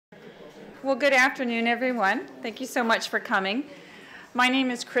Well, good afternoon, everyone. Thank you so much for coming. My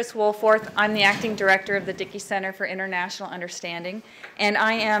name is Chris Woolforth. I'm the acting director of the Dickey Center for International Understanding, and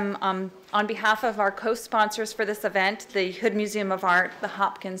I am, on behalf of our co-sponsors for this event, the Hood Museum of Art, the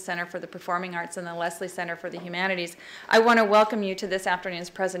Hopkins Center for the Performing Arts, and the Leslie Center for the Humanities, I want to welcome you to this afternoon's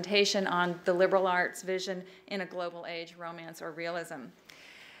presentation on the liberal arts vision in a global age, romance or realism.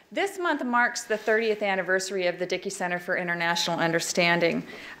 This month marks the 30th anniversary of the Dickey Center for International Understanding.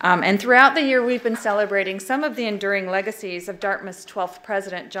 And throughout the year, we've been celebrating some of the enduring legacies of Dartmouth's 12th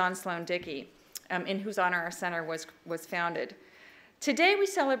president, John Sloan Dickey, in whose honor our center was founded. Today, we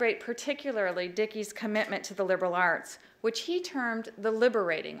celebrate particularly Dickey's commitment to the liberal arts, which he termed the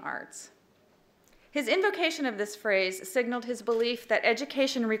liberating arts. His invocation of this phrase signaled his belief that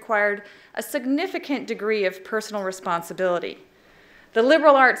education required a significant degree of personal responsibility. The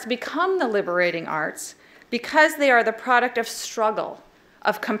liberal arts become the liberating arts because they are the product of struggle,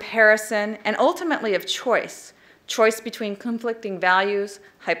 of comparison, and ultimately of choice between conflicting values,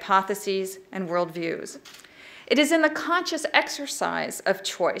 hypotheses, and worldviews. It is in the conscious exercise of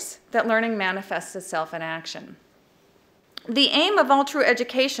choice that learning manifests itself in action. The aim of all true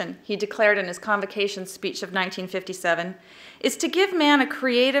education, he declared in his convocation speech of 1957, is to give man a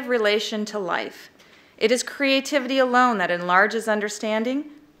creative relation to life. It is creativity alone that enlarges understanding,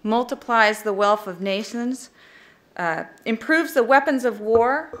 multiplies the wealth of nations, improves the weapons of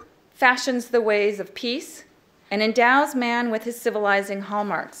war, fashions the ways of peace, and endows man with his civilizing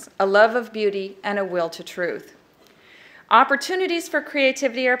hallmarks, a love of beauty and a will to truth. Opportunities for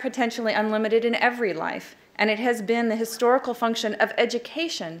creativity are potentially unlimited in every life, and it has been the historical function of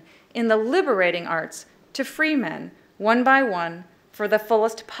education in the liberating arts to free men, one by one, for the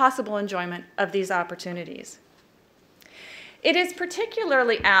fullest possible enjoyment of these opportunities. It is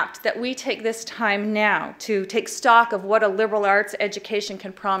particularly apt that we take this time now to take stock of what a liberal arts education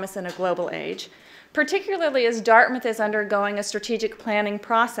can promise in a global age, particularly as Dartmouth is undergoing a strategic planning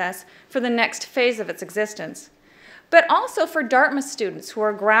process for the next phase of its existence, but also for Dartmouth students who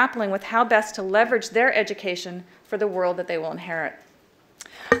are grappling with how best to leverage their education for the world that they will inherit.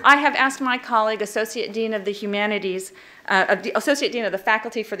 I have asked my colleague, Associate Dean of the Humanities, Associate Dean of the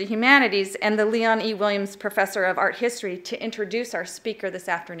Faculty for the Humanities, and the Leon E. Williams Professor of Art History to introduce our speaker this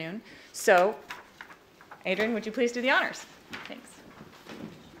afternoon. So, Adrian, would you please do the honors? Thanks.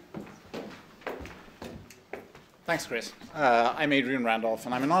 Thanks, Chris. I'm Adrian Randolph,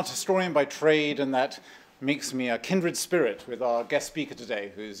 and I'm an art historian by trade, and that makes me a kindred spirit with our guest speaker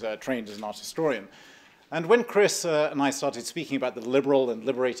today, who's trained as an art historian. And when Chris and I started speaking about the liberal and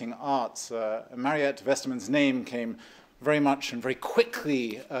liberating arts, Mariët Westermann's name came very much and very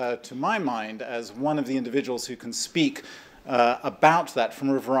quickly to my mind as one of the individuals who can speak about that from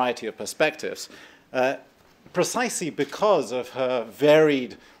a variety of perspectives, precisely because of her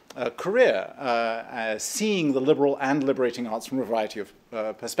varied career, seeing the liberal and liberating arts from a variety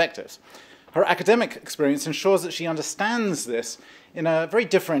of perspectives. Her academic experience ensures that she understands this in a very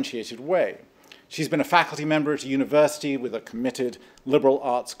differentiated way. She's been a faculty member at a university with a committed liberal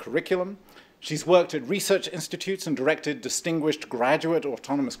arts curriculum. She's worked at research institutes and directed distinguished graduate or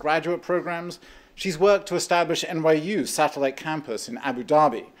autonomous graduate programs. She's worked to establish NYU's satellite campus in Abu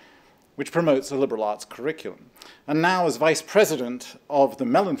Dhabi, which promotes a liberal arts curriculum. And now, as vice president of the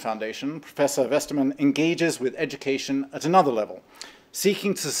Mellon Foundation, Professor Westermann engages with education at another level,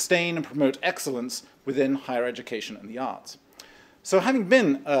 seeking to sustain and promote excellence within higher education and the arts. So having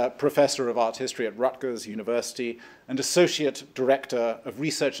been a professor of art history at Rutgers University and associate director of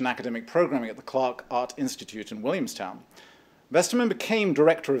research and academic programming at the Clark Art Institute in Williamstown, Westermann became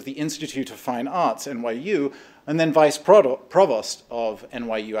director of the Institute of Fine Arts, NYU, and then vice provost of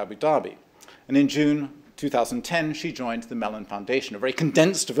NYU Abu Dhabi. And in June 2010, she joined the Mellon Foundation, a very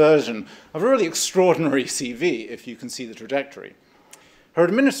condensed version of a really extraordinary CV, if you can see the trajectory. Her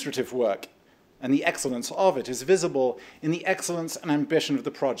administrative work and the excellence of it is visible in the excellence and ambition of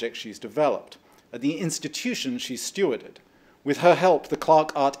the project she's developed, at the institution she's stewarded. With her help, the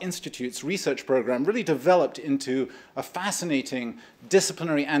Clark Art Institute's research program really developed into a fascinating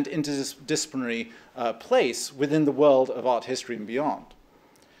disciplinary and interdisciplinary place within the world of art history and beyond.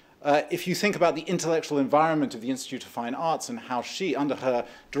 If you think about the intellectual environment of the Institute of Fine Arts and how she, under her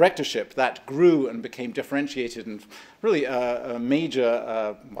directorship, that grew and became differentiated and really a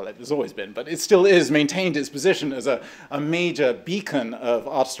major, well, it has always been, but it still is, maintained its position as a major beacon of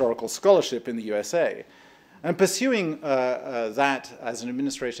art historical scholarship in the USA. And pursuing that as an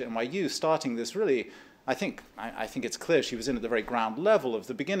administrator at NYU, starting this really, I think it's clear she was in at the very ground level of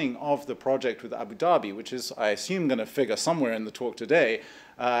the beginning of the project with Abu Dhabi, which is, I assume, going to figure somewhere in the talk today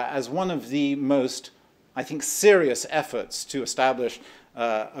as one of the most, I think, serious efforts to establish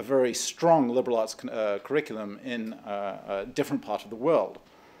a very strong liberal arts curriculum in a different part of the world.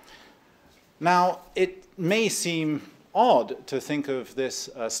 Now, it may seem odd to think of this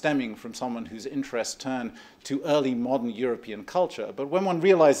stemming from someone whose interests turn to early modern European culture, but when one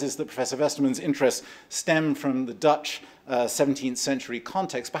realizes that Professor Westermann's interests stem from the Dutch 17th century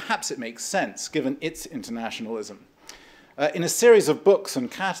context, perhaps it makes sense, given its internationalism. In a series of books and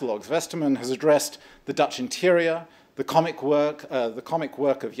catalogues, Westermann has addressed the Dutch interior, the comic work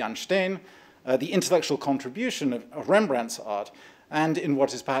of Jan Steen, the intellectual contribution of Rembrandt's art, and in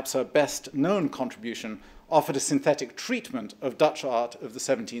what is perhaps her best known contribution, offered a synthetic treatment of Dutch art of the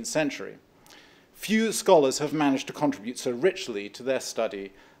 17th century. Few scholars have managed to contribute so richly to their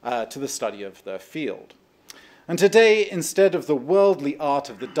study, to the study of their field. And today, instead of the worldly art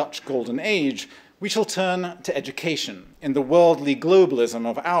of the Dutch Golden Age, we shall turn to education in the worldly globalism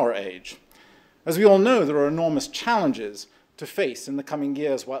of our age. As we all know, there are enormous challenges to face in the coming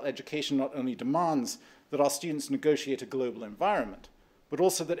years, while education not only demands that our students negotiate a global environment, but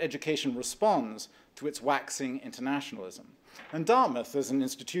also that education responds to its waxing internationalism. And Dartmouth, as an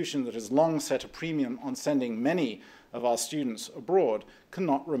institution that has long set a premium on sending many of our students abroad,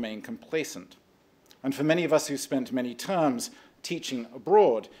 cannot remain complacent. And for many of us who spent many terms teaching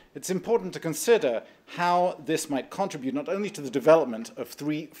abroad, it's important to consider how this might contribute not only to the development of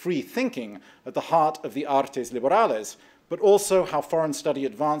free thinking at the heart of the artes liberales, but also how foreign study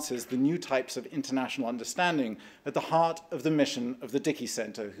advances the new types of international understanding at the heart of the mission of the Dickey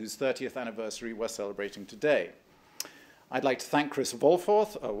Center, whose 30th anniversary we're celebrating today. I'd like to thank Chris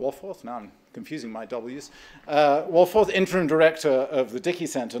Wolforth, now I'm confusing my W's, Wolforth, interim director of the Dickey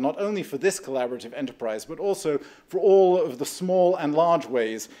Center, not only for this collaborative enterprise, but also for all of the small and large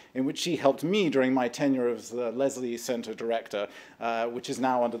ways in which she helped me during my tenure as the Leslie Center director, which is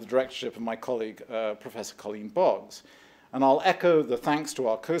now under the directorship of my colleague, Professor Colleen Boggs. And I'll echo the thanks to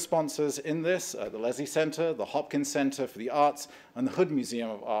our co-sponsors in this, the Leslie Center, the Hopkins Center for the Arts, and the Hood Museum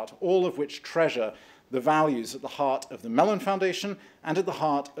of Art, all of which treasure the values at the heart of the Mellon Foundation and at the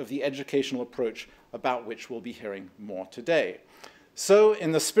heart of the educational approach about which we'll be hearing more today. So,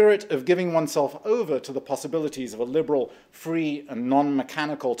 in the spirit of giving oneself over to the possibilities of a liberal, free, and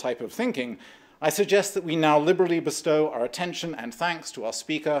non-mechanical type of thinking, I suggest that we now liberally bestow our attention and thanks to our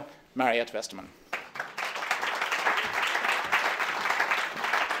speaker, Mariët Westermann.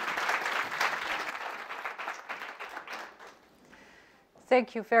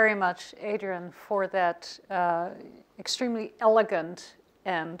 Thank you very much, Adrian, for that extremely elegant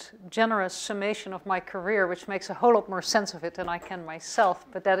and generous summation of my career, which makes a whole lot more sense of it than I can myself,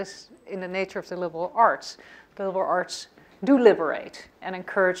 but that is in the nature of the liberal arts. The liberal arts do liberate and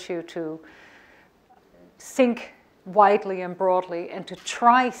encourage you to think widely and broadly and to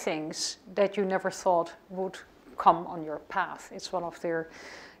try things that you never thought would come on your path. It's one of their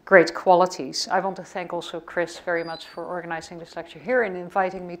great qualities. I want to thank also Chris very much for organizing this lecture here and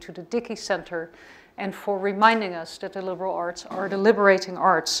inviting me to the Dickey Center and for reminding us that the liberal arts are the liberating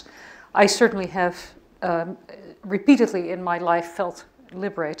arts. I certainly have repeatedly in my life felt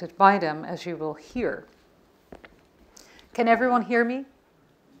liberated by them, as you will hear. Can everyone hear me?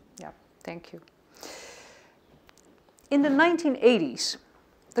 Yeah, thank you. In the 1980s,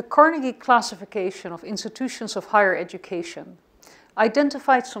 the Carnegie Classification of Institutions of Higher Education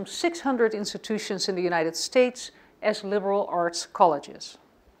identified some 600 institutions in the United States as liberal arts colleges.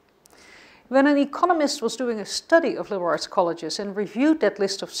 When an economist was doing a study of liberal arts colleges and reviewed that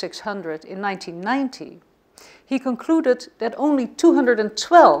list of 600 in 1990, he concluded that only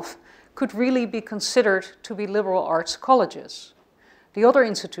 212 could really be considered to be liberal arts colleges, the other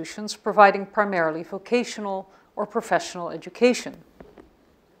institutions providing primarily vocational or professional education.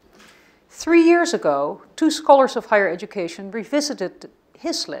 3 years ago, 2 scholars of higher education revisited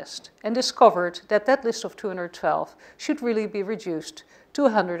his list and discovered that that list of 212 should really be reduced to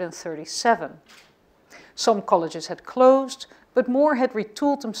 137. Some colleges had closed, but more had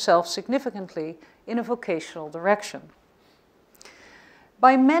retooled themselves significantly in a vocational direction.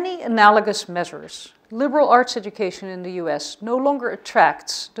 By many analogous measures, liberal arts education in the US no longer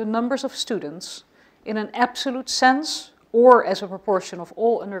attracts the numbers of students in an absolute sense or as a proportion of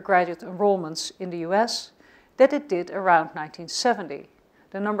all undergraduate enrollments in the US that it did around 1970.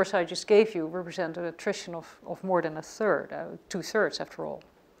 The numbers I just gave you represent an attrition of more than a third, 2/3 after all.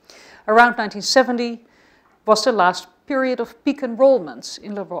 Around 1970 was the last period of peak enrollments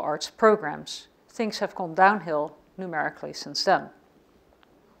in liberal arts programs. Things have gone downhill numerically since then.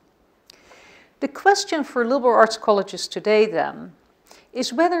 The question for liberal arts colleges today, then,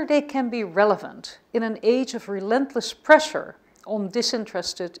 is whether they can be relevant in an age of relentless pressure on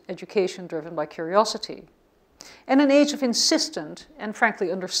disinterested education driven by curiosity. and an age of insistent and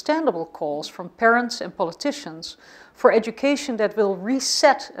frankly understandable calls from parents and politicians for education that will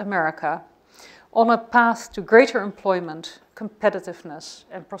reset America on a path to greater employment, competitiveness,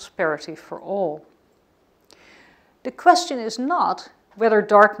 and prosperity for all. The question is not whether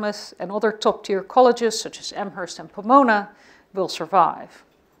Dartmouth and other top-tier colleges such as Amherst and Pomona will survive.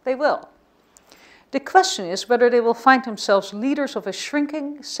 They will. The question is whether they will find themselves leaders of a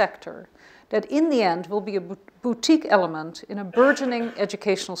shrinking sector that in the end will be a boutique element in a burgeoning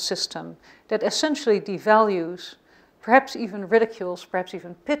educational system that essentially devalues, perhaps even ridicules, perhaps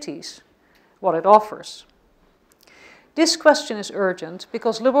even pities what it offers. This question is urgent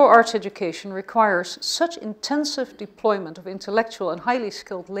because liberal arts education requires such intensive deployment of intellectual and highly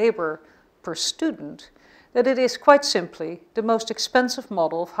skilled labor per student that it is quite simply the most expensive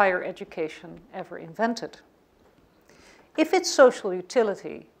model of higher education ever invented. If its social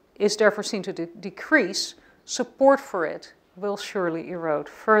utility is therefore seen to decrease, support for it will surely erode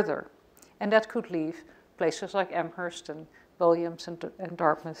further. And that could leave places like Amherst and Williams and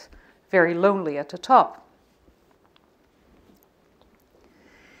Dartmouth very lonely at the top.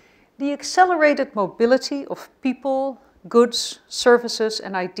 The accelerated mobility of people, goods, services,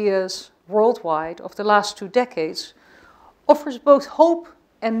 and ideas worldwide of the last 2 decades offers both hope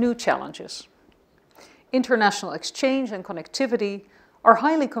and new challenges. International exchange and connectivity are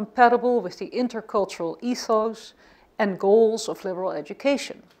highly compatible with the intercultural ethos and goals of liberal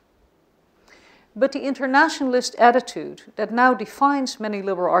education. But the internationalist attitude that now defines many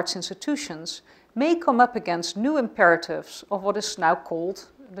liberal arts institutions may come up against new imperatives of what is now called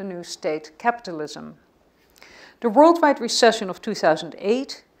the new state capitalism. The worldwide recession of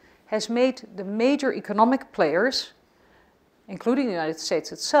 2008 has made the major economic players, including the United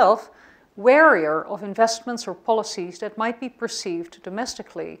States itself, warier of investments or policies that might be perceived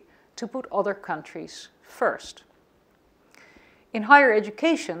domestically to put other countries first. In higher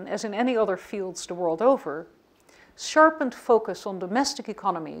education, as in any other fields the world over, sharpened focus on domestic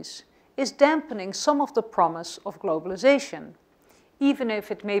economies is dampening some of the promise of globalization, even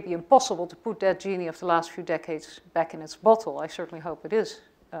if it may be impossible to put that genie of the last few decades back in its bottle. I certainly hope it is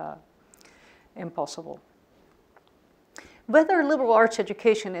impossible. Whether liberal arts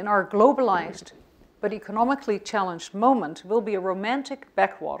education in our globalized but economically challenged moment will be a romantic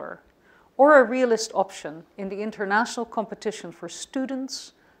backwater or a realist option in the international competition for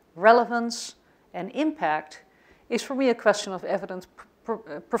students, relevance, and impact is for me a question of evident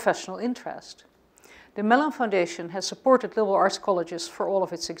professional interest. The Mellon Foundation has supported liberal arts colleges for all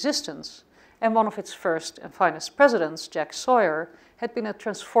of its existence, and one of its first and finest presidents, Jack Sawyer, had been a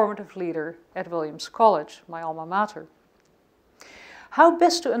transformative leader at Williams College, my alma mater. How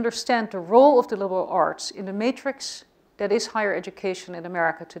best to understand the role of the liberal arts in the matrix that is higher education in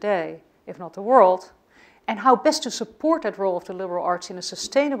America today, if not the world, and how best to support that role of the liberal arts in a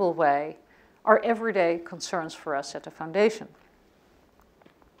sustainable way are everyday concerns for us at the Foundation.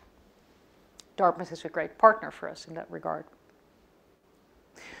 Dartmouth is a great partner for us in that regard.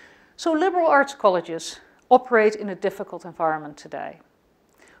 So liberal arts colleges operate in a difficult environment today.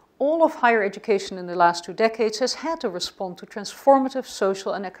 All of higher education in the last 2 decades has had to respond to transformative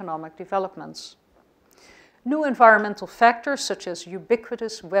social and economic developments. New environmental factors such as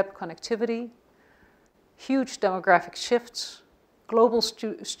ubiquitous web connectivity, huge demographic shifts, global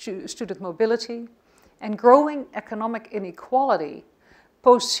student mobility, and growing economic inequality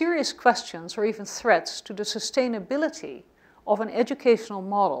pose serious questions or even threats to the sustainability of an educational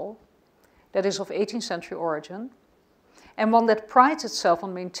model that is of 18th century origin, and one that prides itself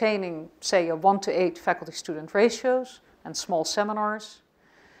on maintaining, say, a 1:8 faculty-student ratios and small seminars.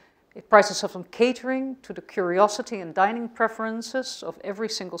 It prides itself on catering to the curiosity and dining preferences of every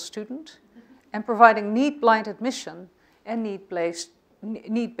single student, and providing need-blind admission and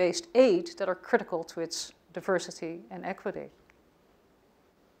need-based aid that are critical to its diversity and equity.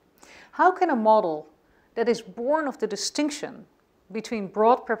 How can a model that is born of the distinction between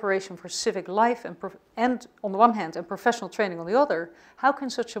broad preparation for civic life and on the one hand and professional training on the other, how can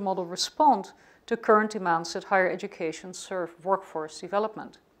such a model respond to current demands that higher education serve workforce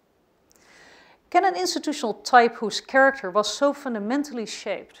development? Can an institutional type whose character was so fundamentally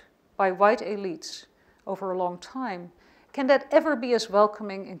shaped by white elites over a long time, can that ever be as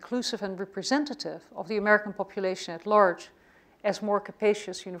welcoming, inclusive, and representative of the American population at large as more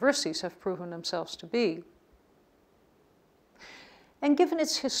capacious universities have proven themselves to be? And given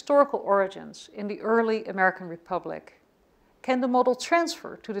its historical origins in the early American Republic, can the model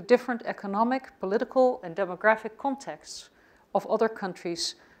transfer to the different economic, political, and demographic contexts of other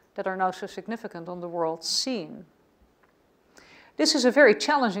countries that are now so significant on the world scene? This is a very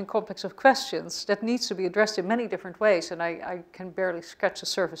challenging complex of questions that needs to be addressed in many different ways, and I can barely scratch the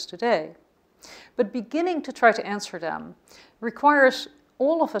surface today. But beginning to try to answer them requires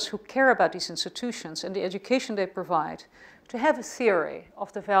all of us who care about these institutions and the education they provide to have a theory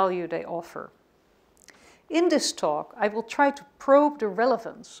of the value they offer. In this talk, I will try to probe the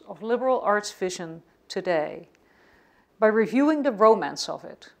relevance of liberal arts vision today by reviewing the romance of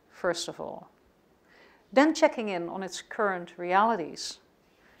it, first of all, then checking in on its current realities,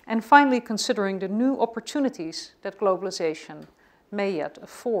 and finally considering the new opportunities that globalization may yet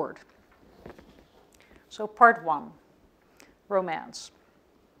afford. So part one, romance.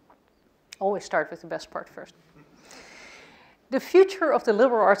 Always start with the best part first. The future of the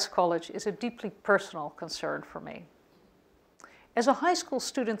liberal arts college is a deeply personal concern for me. As a high school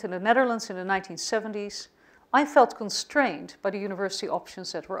student in the Netherlands in the 1970s, I felt constrained by the university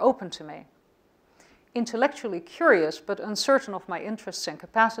options that were open to me. Intellectually curious but uncertain of my interests and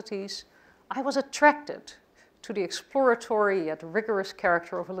capacities, I was attracted to the exploratory yet rigorous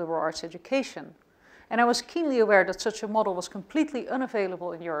character of a liberal arts education, and I was keenly aware that such a model was completely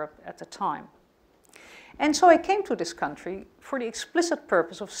unavailable in Europe at the time. And so I came to this country for the explicit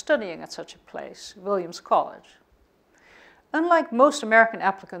purpose of studying at such a place, Williams College. Unlike most American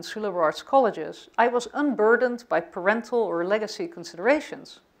applicants to liberal arts colleges, I was unburdened by parental or legacy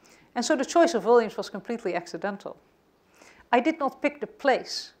considerations, and so the choice of Williams was completely accidental. I did not pick the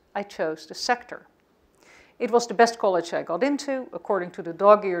place, I chose the sector. It was the best college I got into, according to the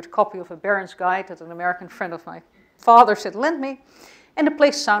dog-eared copy of a Baron's Guide that an American friend of my father's had lent me, and the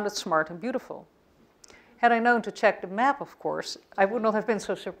place sounded smart and beautiful. Had I known to check the map, of course, I would not have been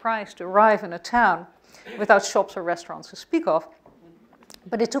so surprised to arrive in a town without shops or restaurants to speak of,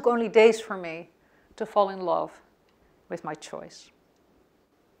 but it took only days for me to fall in love with my choice.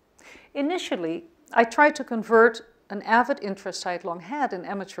 Initially, I tried to convert an avid interest I had long had in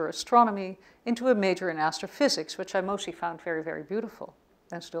amateur astronomy into a major in astrophysics, which I mostly found very, very beautiful,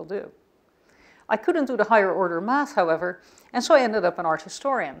 and still do. I couldn't do the higher order math, however, and so I ended up an art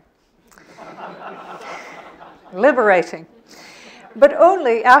historian. Liberating. But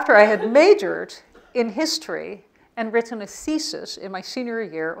only after I had majored in history and written a thesis in my senior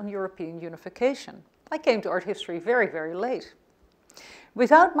year on European unification. I came to art history very, very late.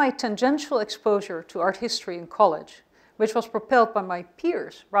 Without my tangential exposure to art history in college, which was propelled by my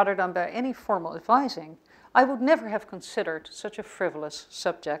peers rather than by any formal advising, I would never have considered such a frivolous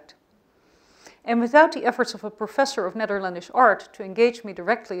subject. And without the efforts of a professor of Netherlandish art to engage me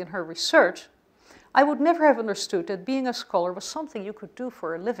directly in her research, I would never have understood that being a scholar was something you could do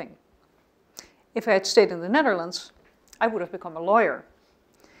for a living. If I had stayed in the Netherlands, I would have become a lawyer.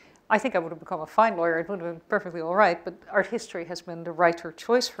 I think I would have become a fine lawyer, it would have been perfectly all right, but art history has been the righter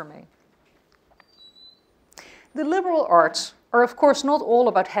choice for me. The liberal arts are of course not all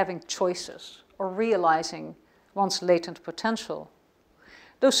about having choices or realizing one's latent potential.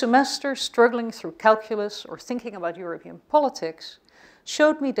 Those semesters struggling through calculus or thinking about European politics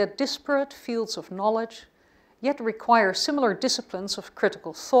showed me that disparate fields of knowledge yet require similar disciplines of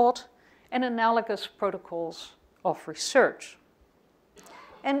critical thought and analogous protocols of research.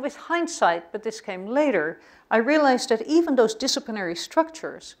 And with hindsight, but this came later, I realized that even those disciplinary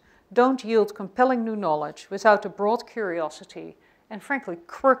structures don't yield compelling new knowledge without the broad curiosity and frankly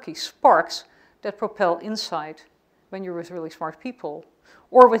quirky sparks that propel insight when you're with really smart people,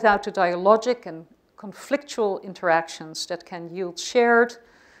 or without the dialogic and conflictual interactions that can yield shared,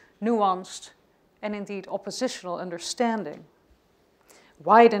 nuanced, and indeed oppositional understanding.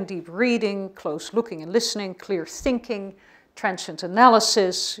 Wide and deep reading, close looking and listening, clear thinking, transient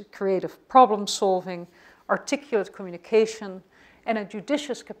analysis, creative problem solving, articulate communication, and a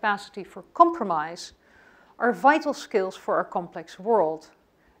judicious capacity for compromise are vital skills for our complex world,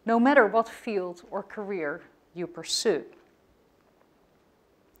 no matter what field or career you pursue.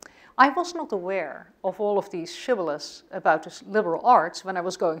 I was not aware of all of these shibboleths about the liberal arts when I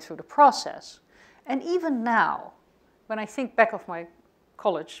was going through the process. And even now, when I think back of my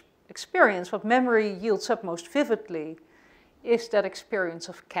college experience, what memory yields up most vividly is that experience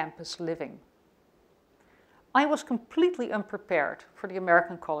of campus living. I was completely unprepared for the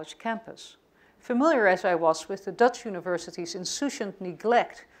American college campus, familiar as I was with the Dutch university's insouciant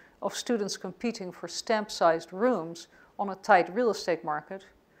neglect of students competing for stamp-sized rooms on a tight real estate market,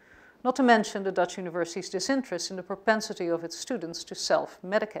 not to mention the Dutch university's disinterest in the propensity of its students to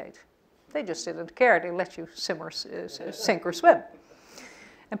self-medicate. They just didn't care, they let you sink or swim.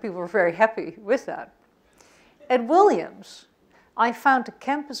 And people were very happy with that. At Williams, I found a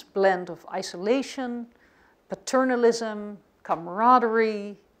campus blend of isolation, paternalism,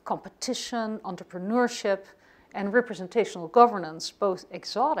 camaraderie, competition, entrepreneurship, and representational governance both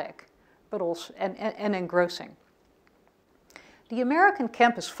exotic but also and engrossing. The American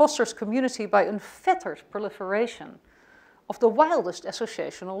campus fosters community by unfettered proliferation of the wildest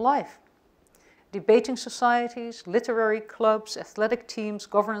associational life. Debating societies, literary clubs, athletic teams,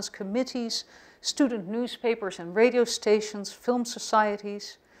 governance committees, student newspapers and radio stations, film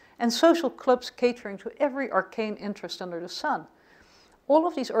societies, and social clubs catering to every arcane interest under the sun. All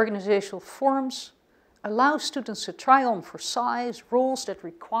of these organizational forms allow students to try on for size roles that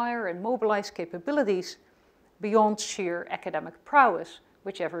require and mobilize capabilities beyond sheer academic prowess,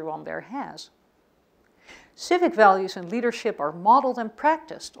 which everyone there has. Civic values and leadership are modeled and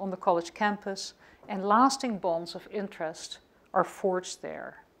practiced on the college campus, and lasting bonds of interest are forged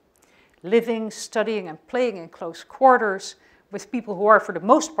there. Living, studying, and playing in close quarters with people who are, for the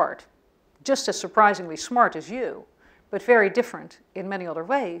most part, just as surprisingly smart as you, but very different in many other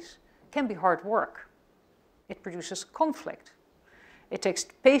ways, can be hard work. It produces conflict. It takes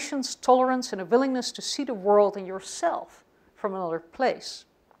patience, tolerance, and a willingness to see the world and yourself from another place.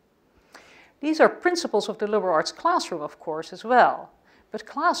 These are principles of the liberal arts classroom, of course, as well. But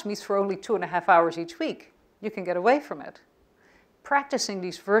class meets for only 2.5 hours each week. You can get away from it. Practicing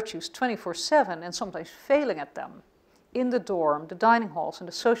these virtues 24/7 and sometimes failing at them in the dorm, the dining halls, and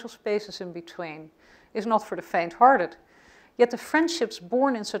the social spaces in between is not for the faint-hearted. Yet the friendships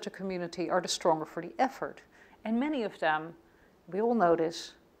born in such a community are the stronger for the effort. And many of them, we all know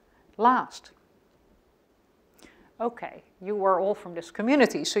this, last. Okay, you are all from this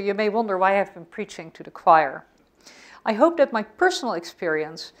community, so you may wonder why I've been preaching to the choir. I hope that my personal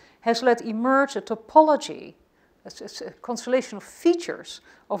experience has let emerge a topology, a constellation of features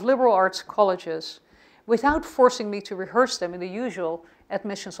of liberal arts colleges without forcing me to rehearse them in the usual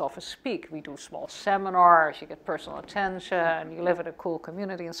admissions office speak. We do small seminars, you get personal attention, you live in a cool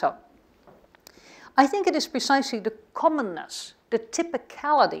community and so on. I think it is precisely the commonness, the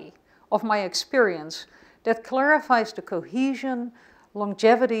typicality of my experience that clarifies the cohesion,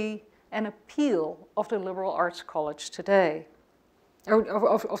 longevity, and appeal of the liberal arts college today, or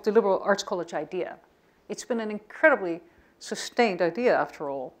of the liberal arts college idea. It's been an incredibly sustained idea, after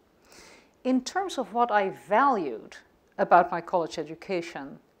all. In terms of what I valued about my college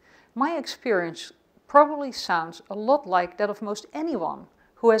education, my experience probably sounds a lot like that of most anyone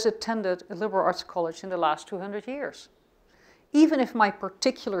who has attended a liberal arts college in the last 200 years. Even if my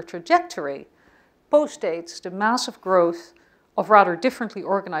particular trajectory postdates the massive growth of rather differently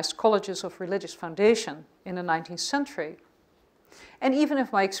organized colleges of religious foundation in the 19th century. And even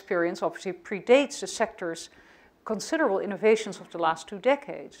if my experience obviously predates the sector's considerable innovations of the last 2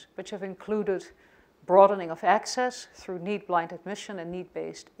 decades, which have included broadening of access through need-blind admission and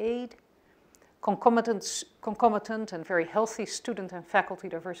need-based aid, concomitant and very healthy student and faculty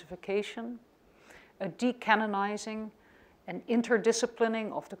diversification, a decanonizing and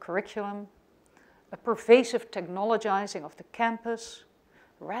interdisciplining of the curriculum, a pervasive technologizing of the campus,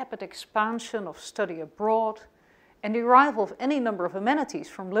 rapid expansion of study abroad, and the arrival of any number of amenities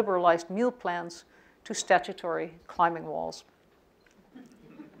from liberalized meal plans to statutory climbing walls.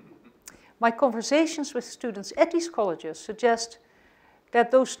 My conversations with students at these colleges suggest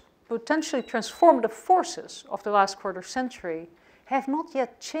that those potentially transformative forces of the last quarter century have not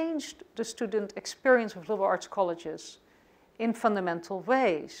yet changed the student experience of liberal arts colleges in fundamental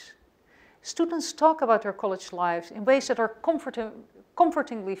ways. Students talk about their college lives in ways that are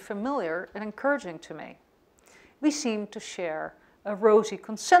comfortingly familiar and encouraging to me. We seem to share a rosy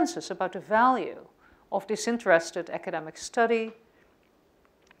consensus about the value of disinterested academic study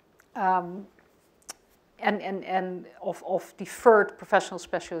and of deferred professional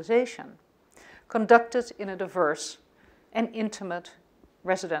specialization conducted in a diverse and intimate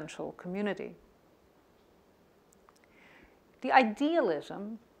residential community. The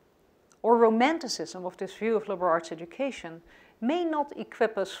idealism or romanticism of this view of liberal arts education may not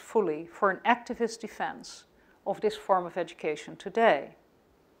equip us fully for an activist defense of this form of education today.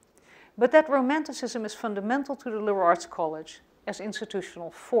 But that romanticism is fundamental to the liberal arts college as institutional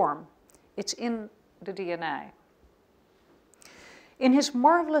form. It's in the DNA. In his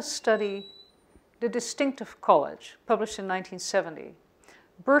marvelous study, The Distinctive College, published in 1970,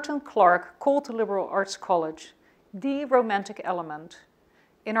 Burton Clark called the liberal arts college the romantic element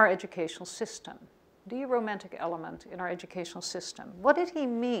in our educational system. The romantic element in our educational system. What did he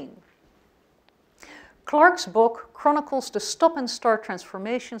mean? Clark's book chronicles the stop and start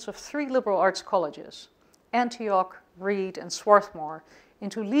transformations of 3 liberal arts colleges, Antioch, Reed, and Swarthmore,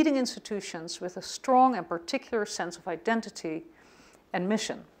 into leading institutions with a strong and particular sense of identity and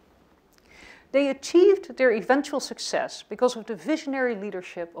mission. They achieved their eventual success because of the visionary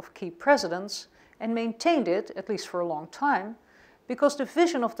leadership of key presidents and maintained it, at least for a long time, because the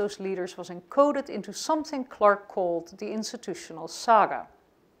vision of those leaders was encoded into something Clarke called the institutional saga.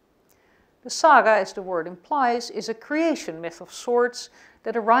 The saga, as the word implies, is a creation myth of sorts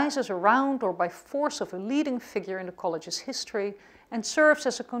that arises around or by force of a leading figure in the college's history and serves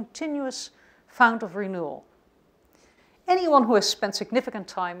as a continuous fount of renewal. Anyone who has spent significant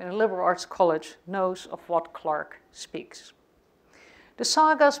time in a liberal arts college knows of what Clarke speaks. The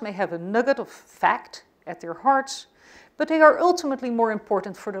sagas may have a nugget of fact at their hearts, but they are ultimately more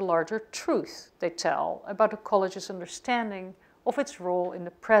important for the larger truth they tell about the college's understanding of its role in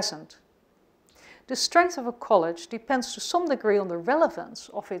the present. The strength of a college depends to some degree on the relevance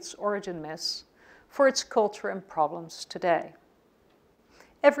of its origin myths for its culture and problems today.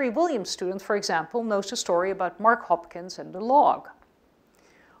 Every Williams student, for example, knows the story about Mark Hopkins and the log.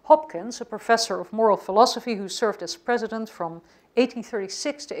 Hopkins, a professor of moral philosophy who served as president from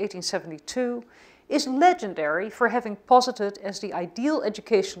 1836 to 1872, is legendary for having posited as the ideal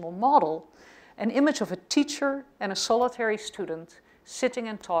educational model an image of a teacher and a solitary student sitting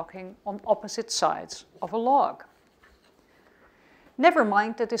and talking on opposite sides of a log. Never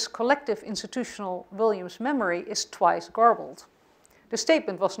mind that this collective institutional Williams memory is twice garbled. The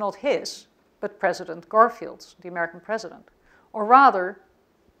statement was not his, but President Garfield's, the American president. Or rather,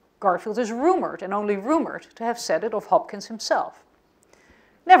 Garfield is rumored, and only rumored, to have said it of Hopkins himself.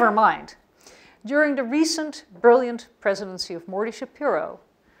 Never mind. During the recent brilliant presidency of Morty Shapiro,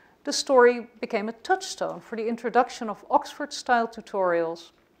 the story became a touchstone for the introduction of Oxford-style tutorials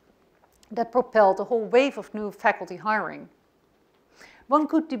that propelled a whole wave of new faculty hiring. One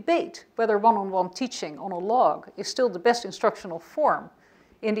could debate whether one-on-one teaching on a log is still the best instructional form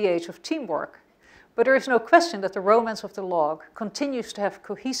in the age of teamwork, but there is no question that the romance of the log continues to have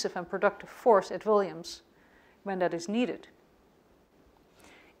cohesive and productive force at Williams when that is needed.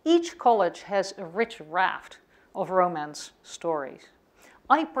 Each college has a rich raft of romance stories.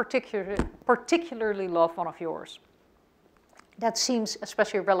 I particularly love one of yours. That seems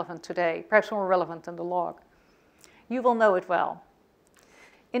especially relevant today, perhaps more relevant than the log. You will know it well.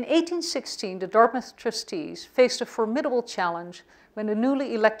 In 1816, the Dartmouth trustees faced a formidable challenge when the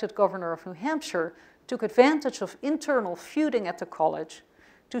newly elected governor of New Hampshire took advantage of internal feuding at the college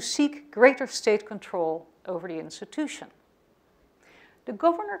to seek greater state control over the institution. The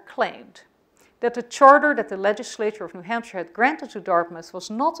governor claimed that the charter that the legislature of New Hampshire had granted to Dartmouth was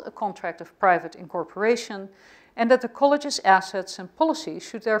not a contract of private incorporation, and that the college's assets and policies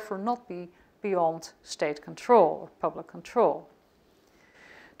should therefore not be beyond state control or public control.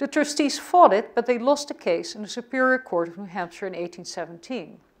 The trustees fought it, but they lost the case in the Superior Court of New Hampshire in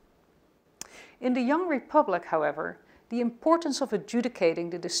 1817. In the young republic, however, the importance of adjudicating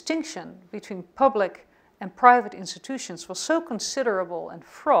the distinction between public and private institutions was so considerable and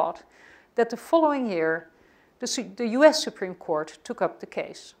fraught that the following year, the US Supreme Court took up the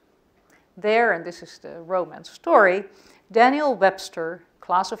case. There, and this is the romance story, Daniel Webster,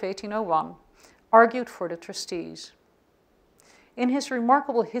 class of 1801, argued for the trustees. In his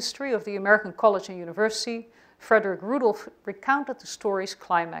remarkable history of the American College and University, Frederick Rudolph recounted the story's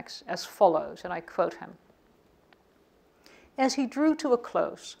climax as follows, and I quote him. As he drew to a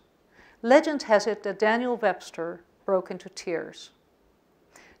close, legend has it that Daniel Webster broke into tears.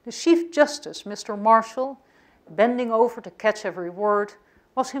 The Chief Justice, Mr. Marshall, bending over to catch every word,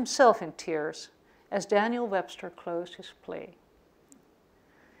 was himself in tears as Daniel Webster closed his plea.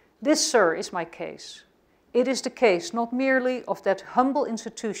 This, sir, is my case. It is the case not merely of that humble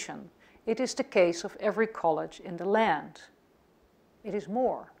institution, it is the case of every college in the land. It is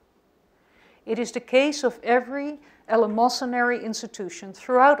more. It is the case of every eleemosynary institution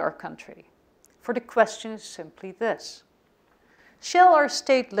throughout our country. For the question is simply this. Shall our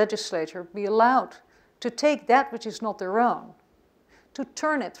state legislature be allowed to take that which is not their own, to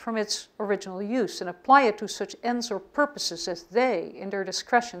turn it from its original use and apply it to such ends or purposes as they, in their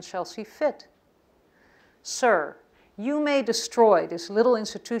discretion, shall see fit? Sir, you may destroy this little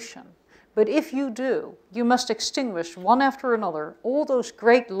institution, but if you do, you must extinguish one after another all those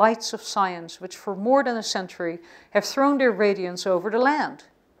great lights of science which for more than a century have thrown their radiance over the land.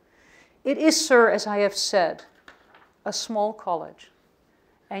 It is, sir, as I have said, a small college,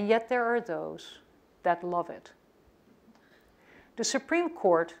 and yet there are those that love it. The Supreme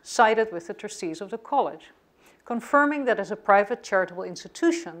Court sided with the trustees of the college, confirming that as a private charitable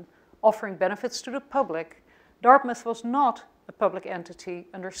institution offering benefits to the public, Dartmouth was not a public entity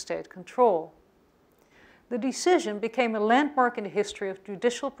under state control. The decision became a landmark in the history of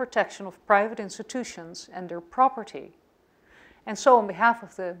judicial protection of private institutions and their property. And so on behalf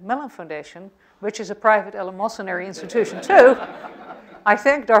of the Mellon Foundation, which is a private eleemosynary institution too, I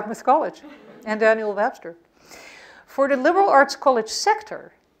thank Dartmouth College. and Daniel Webster. For the liberal arts college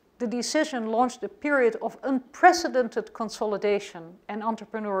sector, the decision launched a period of unprecedented consolidation and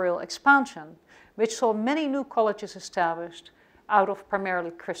entrepreneurial expansion, which saw many new colleges established out of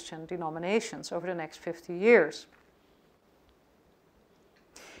primarily Christian denominations over the next 50 years.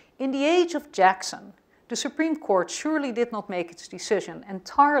 In the age of Jackson, the Supreme Court surely did not make its decision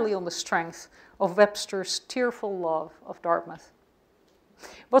entirely on the strength of Webster's tearful love of Dartmouth.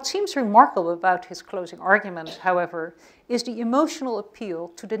 What seems remarkable about his closing argument, however, is the emotional appeal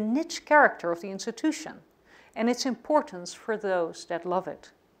to the niche character of the institution and its importance for those that love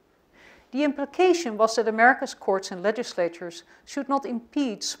it. The implication was that America's courts and legislatures should not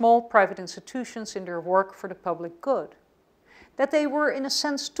impede small private institutions in their work for the public good, that they were in a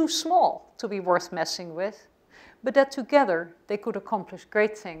sense too small to be worth messing with, but that together they could accomplish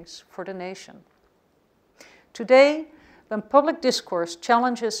great things for the nation. Today, when public discourse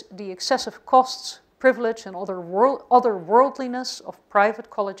challenges the excessive costs, privilege, and otherworldliness of private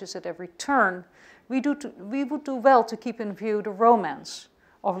colleges at every turn, we would do well to keep in view the romance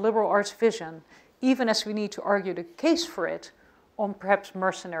of liberal arts vision, even as we need to argue the case for it on perhaps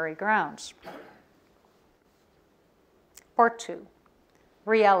mercenary grounds. Part 2,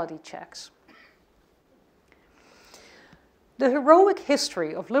 reality checks. The heroic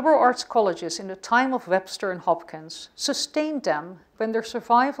history of liberal arts colleges in the time of Webster and Hopkins sustained them when their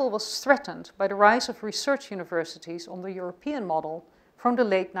survival was threatened by the rise of research universities on the European model from the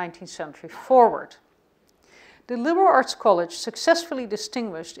late 19th century forward. The liberal arts college successfully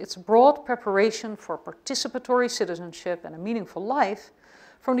distinguished its broad preparation for participatory citizenship and a meaningful life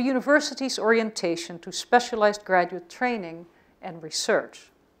from the university's orientation to specialized graduate training and research.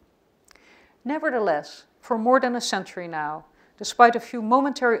 Nevertheless, for more than a century now, despite a few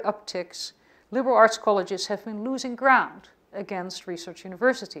momentary upticks, liberal arts colleges have been losing ground against research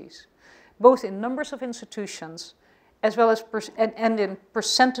universities, both in numbers of institutions as well as and in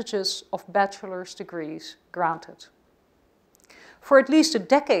percentages of bachelor's degrees granted. For at least a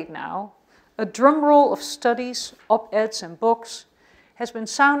decade now, a drumroll of studies, op-eds, and books has been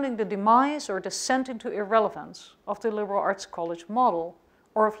sounding the demise or descent into irrelevance of the liberal arts college model,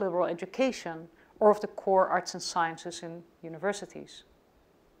 or of liberal education, or of the core arts and sciences in universities.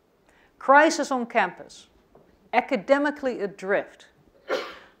 Crisis on campus, academically adrift,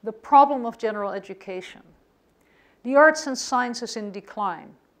 the problem of general education, the arts and sciences in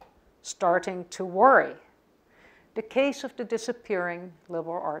decline, starting to worry, the case of the disappearing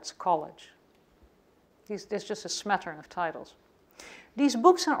liberal arts college. There's just a smattering of titles. These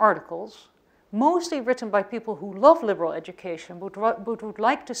books and articles, mostly written by people who love liberal education but would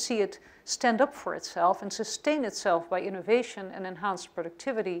like to see it stand up for itself and sustain itself by innovation and enhanced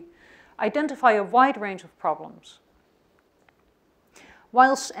productivity, identify a wide range of problems,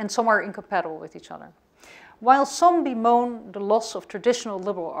 and some are incompatible with each other. While some bemoan the loss of traditional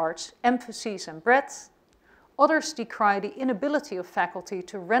liberal arts, emphases and breadth, others decry the inability of faculty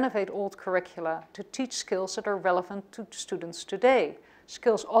to renovate old curricula to teach skills that are relevant to students today,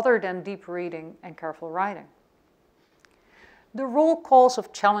 skills other than deep reading and careful writing. The roll calls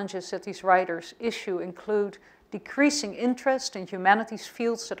of challenges that these writers issue include decreasing interest in humanities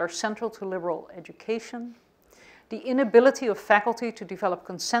fields that are central to liberal education, the inability of faculty to develop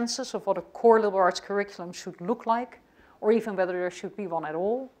consensus of what a core liberal arts curriculum should look like, or even whether there should be one at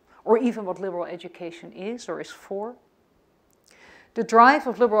all, or even what liberal education is or is for. The drive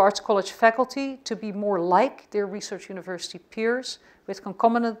of liberal arts college faculty to be more like their research university peers, with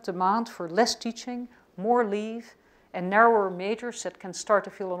concomitant demand for less teaching, more leave, and narrower majors that can start to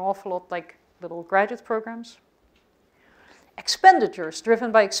feel an awful lot like little graduate programs. Expenditures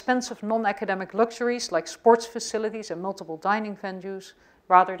driven by expensive non-academic luxuries like sports facilities and multiple dining venues,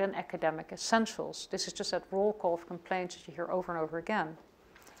 rather than academic essentials. This is just that roll call of complaints that you hear over and over again.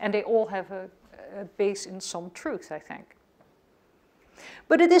 And they all have a base in some truth, I think.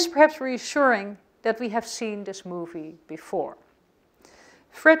 But it is perhaps reassuring that we have seen this movie before.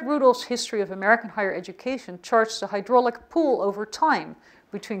 Fred Rudolph's History of American Higher Education charts the hydraulic pull over time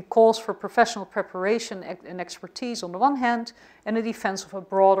between calls for professional preparation and expertise on the one hand, and the defense of a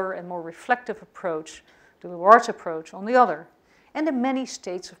broader and more reflective approach, the liberal arts approach, on the other, and the many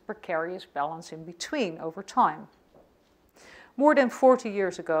states of precarious balance in between over time. More than 40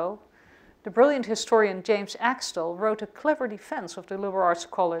 years ago, the brilliant historian James Axtell wrote a clever defense of the liberal arts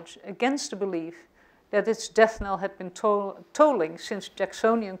college against the belief that its death knell had been tolling since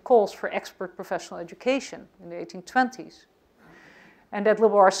Jacksonian calls for expert professional education in the 1820s, and that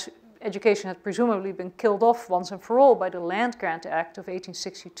liberal arts education had presumably been killed off once and for all by the Land Grant Act of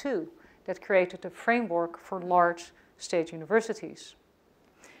 1862 that created a framework for large state universities.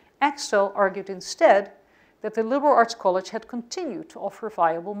 Axtell argued instead that the liberal arts college had continued to offer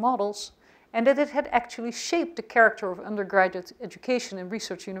viable models and that it had actually shaped the character of undergraduate education in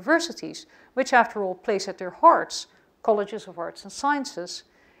research universities, which after all place at their hearts colleges of arts and sciences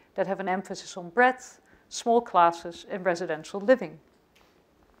that have an emphasis on breadth, small classes, and residential living.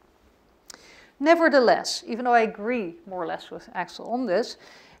 Nevertheless, even though I agree more or less with Axel on this,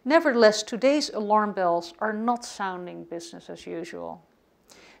 nevertheless, today's alarm bells are not sounding business as usual.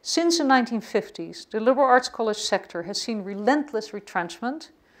 Since the 1950s, the liberal arts college sector has seen relentless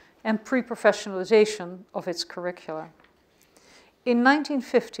retrenchment and pre-professionalization of its curricula. In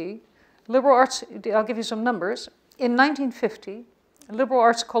 1950, liberal arts, I'll give you some numbers. In 1950, liberal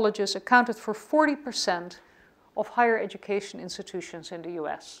arts colleges accounted for 40% of higher education institutions in the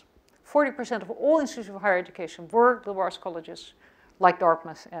US. 40% of all institutions of higher education were liberal arts colleges like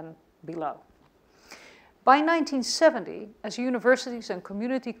Dartmouth and below. By 1970, as universities and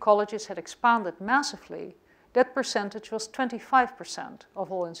community colleges had expanded massively, that percentage was 25%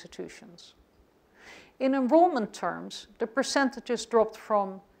 of all institutions. In enrollment terms, the percentages dropped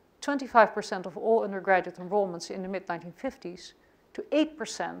from 25% of all undergraduate enrollments in the mid-1950s to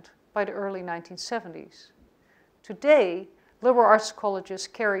 8% by the early 1970s. Today, liberal arts colleges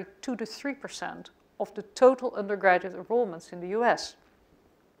carry 2 to 3% of the total undergraduate enrollments in the US.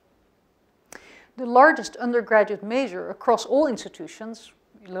 The largest undergraduate major across all institutions,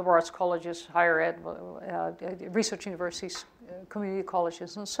 liberal arts colleges, higher ed, research universities, community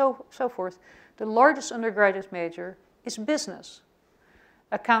colleges, and so forth, the largest undergraduate major is business,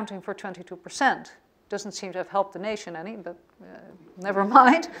 accounting for 22%. Doesn't seem to have helped the nation any, but never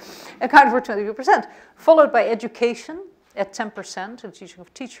mind. Accounting for 22%, followed by education at 10%, the teaching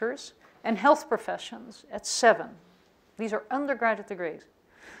of teachers, and health professions at 7%. These are undergraduate degrees.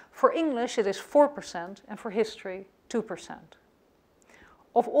 For English, it is 4%, and for history, 2%.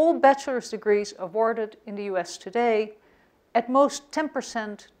 Of all bachelor's degrees awarded in the US today, at most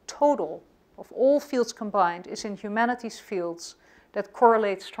 10% total of all fields combined is in humanities fields that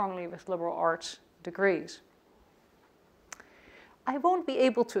correlate strongly with liberal arts degrees. I won't be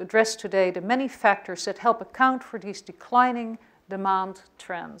able to address today the many factors that help account for these declining demand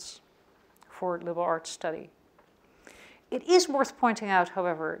trends for liberal arts study. It is worth pointing out,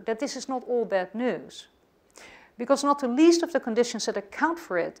 however, that this is not all bad news, because not the least of the conditions that account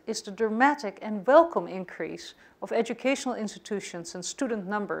for it is the dramatic and welcome increase of educational institutions and student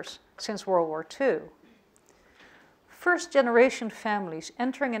numbers since World War II. First-generation families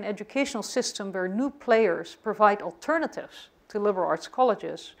entering an educational system where new players provide alternatives to liberal arts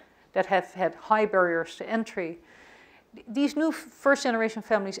colleges that have had high barriers to entry. These new first-generation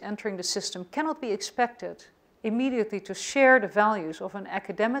families entering the system cannot be expected immediately to share the values of an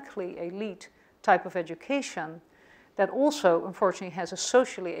academically elite type of education that also, unfortunately, has a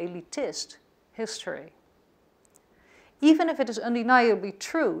socially elitist history. Even if it is undeniably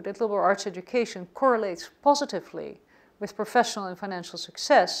true that liberal arts education correlates positively with professional and financial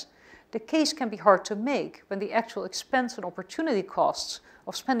success, the case can be hard to make when the actual expense and opportunity costs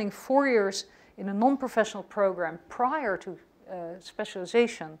of spending 4 years in a non-professional program prior to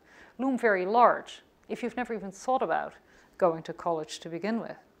specialization loom very large if you've never even thought about going to college to begin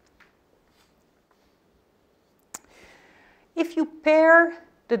with. If you pair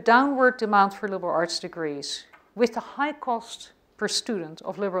the downward demand for liberal arts degrees with the high cost per student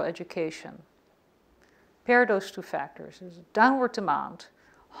of liberal education, pair those two factors, there's a downward demand,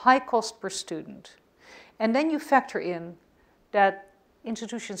 high cost per student, and then you factor in that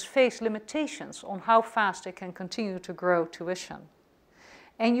institutions face limitations on how fast they can continue to grow tuition.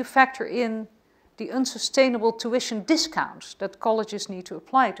 And you factor in the unsustainable tuition discounts that colleges need to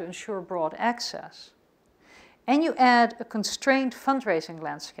apply to ensure broad access. And you add a constrained fundraising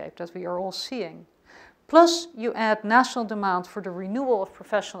landscape that we are all seeing. Plus, you add national demand for the renewal of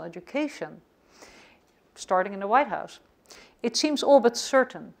professional education, starting in the White House. It seems all but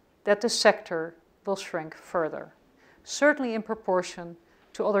certain that the sector will shrink further, certainly in proportion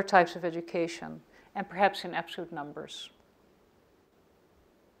to other types of education, and perhaps in absolute numbers.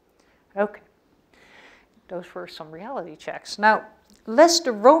 Okay, those were some reality checks. Now, lest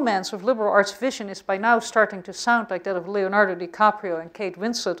the romance of liberal arts vision is by now starting to sound like that of Leonardo DiCaprio and Kate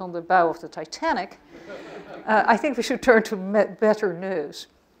Winslet on the bow of the Titanic, I think we should turn to better news,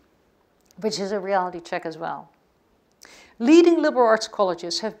 which is a reality check as well. Leading liberal arts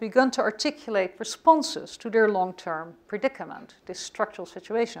colleges have begun to articulate responses to their long-term predicament, this structural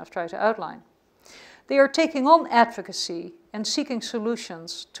situation I've tried to outline. They are taking on advocacy and seeking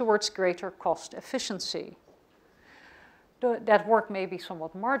solutions towards greater cost efficiency. That work may be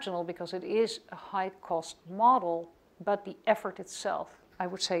somewhat marginal because it is a high-cost model, but the effort itself, I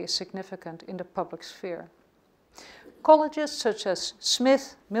would say, is significant in the public sphere. Colleges such as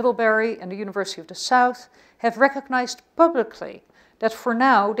Smith, Middlebury, and the University of the South have recognized publicly that for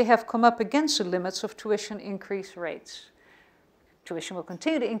now they have come up against the limits of tuition increase rates. Tuition will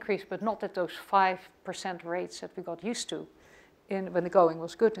continue to increase, but not at those 5% rates that we got used to when the going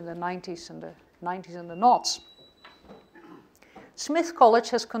was good in the 90s and the noughts. Smith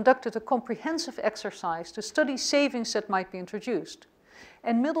College has conducted a comprehensive exercise to study savings that might be introduced,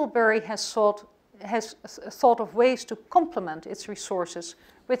 and Middlebury has thought of ways to complement its resources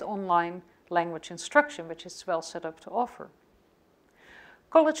with online language instruction, which it's well set up to offer.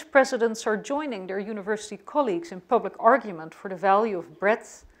 College presidents are joining their university colleagues in public argument for the value of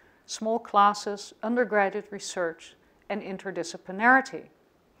breadth, small classes, undergraduate research, and interdisciplinarity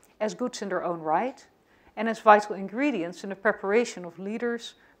as goods in their own right and as vital ingredients in the preparation of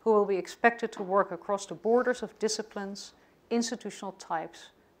leaders who will be expected to work across the borders of disciplines, institutional types,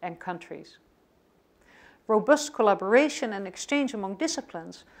 and countries. Robust collaboration and exchange among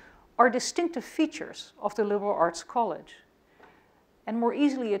disciplines are distinctive features of the liberal arts college, and more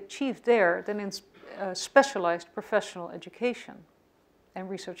easily achieved there than in specialized professional education and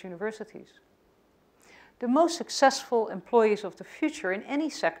research universities. The most successful employees of the future in any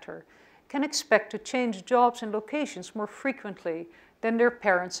sector can expect to change jobs and locations more frequently than their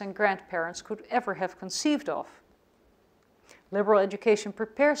parents and grandparents could ever have conceived of. Liberal education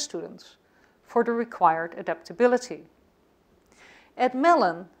prepares students for the required adaptability. At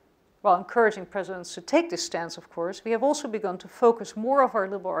Mellon, while encouraging presidents to take this stance, of course, we have also begun to focus more of our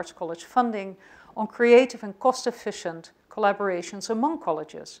liberal arts college funding on creative and cost-efficient collaborations among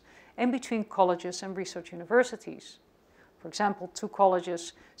colleges and between colleges and research universities. For example, two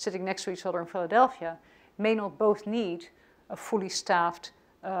colleges sitting next to each other in Philadelphia may not both need a fully staffed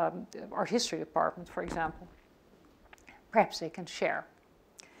art history department, for example. Perhaps they can share.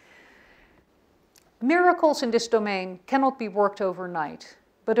 Miracles in this domain cannot be worked overnight,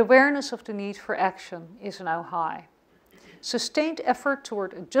 but awareness of the need for action is now high. Sustained effort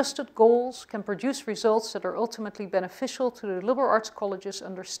toward adjusted goals can produce results that are ultimately beneficial to the liberal arts college's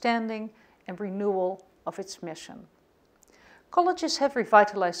understanding and renewal of its mission. Colleges have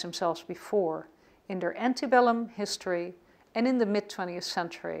revitalized themselves before in their antebellum history and in the mid-20th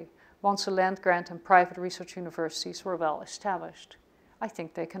century, once the land-grant and private research universities were well established. I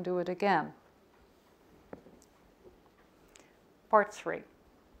think they can do it again. Part 3.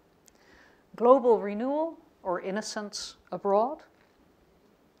 Global renewal or innocence abroad.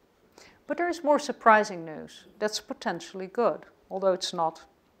 But there is more surprising news that's potentially good, although it's not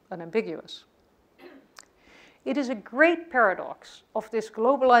unambiguous. It is a great paradox of this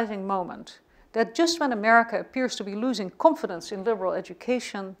globalizing moment that just when America appears to be losing confidence in liberal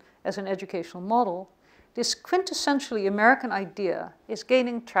education as an educational model, this quintessentially American idea is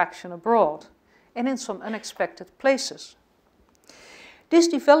gaining traction abroad and in some unexpected places. This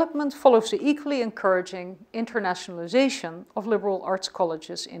development follows the equally encouraging internationalization of liberal arts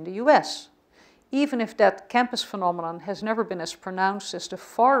colleges in the US, even if that campus phenomenon has never been as pronounced as the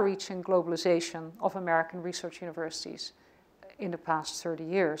far-reaching globalization of American research universities in the past 30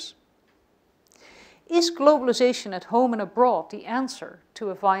 years. Is globalization at home and abroad the answer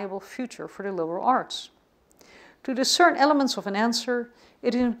to a viable future for the liberal arts? To discern elements of an answer,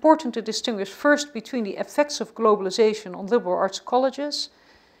 it is important to distinguish first between the effects of globalization on liberal arts colleges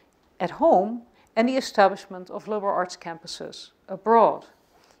at home and the establishment of liberal arts campuses abroad,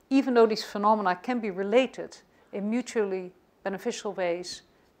 even though these phenomena can be related in mutually beneficial ways,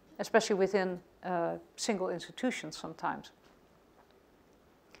 especially within single institutions sometimes.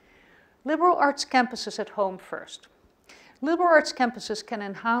 Liberal arts campuses at home first. Liberal arts campuses can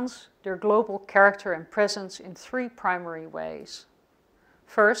enhance their global character and presence in 3 primary ways.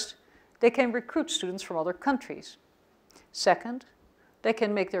 First, they can recruit students from other countries. Second, they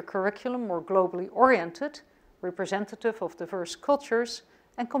can make their curriculum more globally oriented, representative of diverse cultures,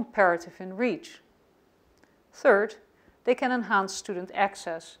 and comparative in reach. Third, they can enhance student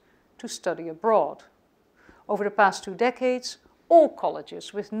access to study abroad. Over the past 2 decades, all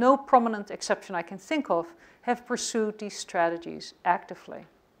colleges, with no prominent exception I can think of, have pursued these strategies actively.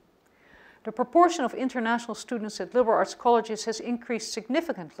 The proportion of international students at liberal arts colleges has increased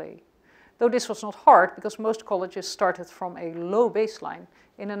significantly, though this was not hard because most colleges started from a low baseline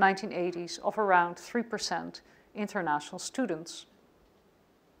in the 1980s of around 3% international students.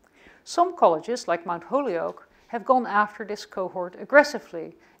 Some colleges, like Mount Holyoke, have gone after this cohort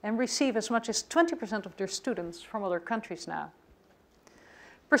aggressively and receive as much as 20% of their students from other countries now.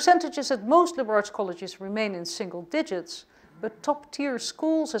 Percentages at most liberal arts colleges remain in single digits, but top-tier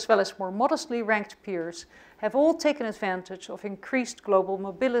schools, as well as more modestly ranked peers, have all taken advantage of increased global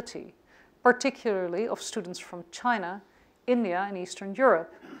mobility, particularly of students from China, India, and Eastern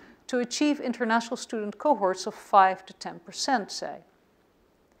Europe, to achieve international student cohorts of 5 to 10%, say.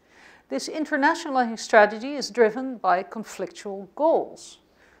 This internationalizing strategy is driven by conflictual goals.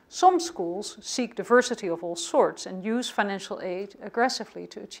 Some schools seek diversity of all sorts and use financial aid aggressively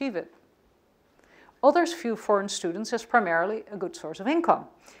to achieve it. Others view foreign students as primarily a good source of income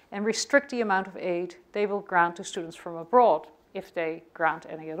and restrict the amount of aid they will grant to students from abroad, if they grant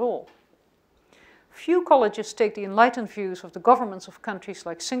any at all. Few colleges take the enlightened views of the governments of countries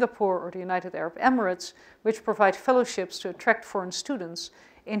like Singapore or the United Arab Emirates, which provide fellowships to attract foreign students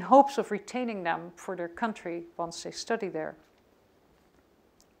in hopes of retaining them for their country once they study there.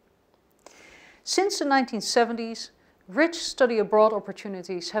 Since the 1970s, rich study abroad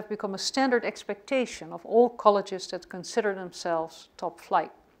opportunities have become a standard expectation of all colleges that consider themselves top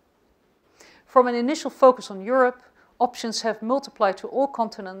flight. From an initial focus on Europe, options have multiplied to all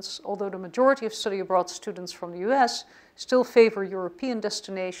continents, although the majority of study abroad students from the US still favor European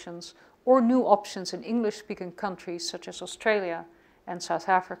destinations or new options in English-speaking countries such as Australia and South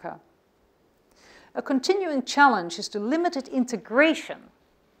Africa. A continuing challenge is the limited integration.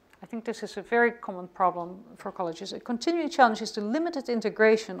 I think this is a very common problem for colleges. A continuing challenge is the limited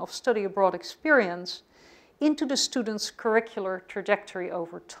integration of study abroad experience into the student's curricular trajectory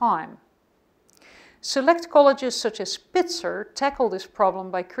over time. Select colleges such as Spitzer tackle this problem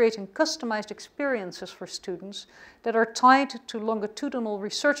by creating customized experiences for students that are tied to longitudinal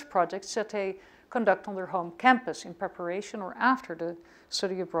research projects that they conduct on their home campus in preparation or after the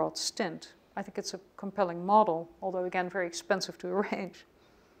study abroad stint. I think it's a compelling model, although again very expensive to arrange.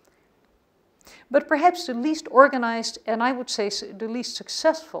 But perhaps the least organized, and I would say the least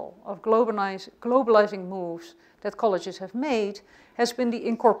successful of globalizing moves that colleges have made has been the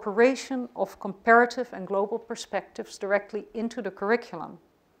incorporation of comparative and global perspectives directly into the curriculum.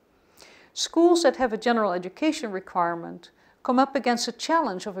 Schools that have a general education requirement come up against a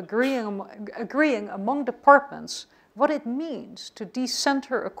challenge of agreeing among departments what it means to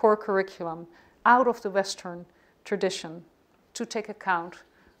decenter a core curriculum out of the Western tradition to take account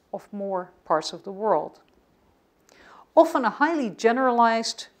of more parts of the world. Often a highly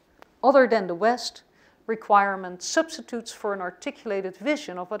generalized, other than the West, requirement substitutes for an articulated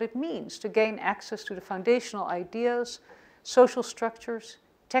vision of what it means to gain access to the foundational ideas, social structures,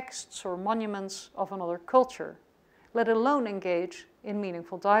 texts, or monuments of another culture, let alone engage in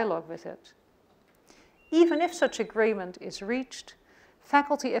meaningful dialogue with it. Even if such agreement is reached,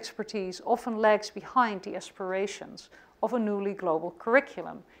 faculty expertise often lags behind the aspirations of a newly global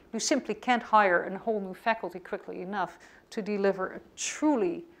curriculum. You simply can't hire a whole new faculty quickly enough to deliver a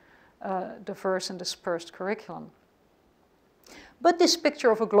truly diverse and dispersed curriculum. But this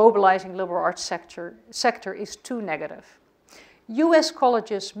picture of a globalizing liberal arts sector is too negative. US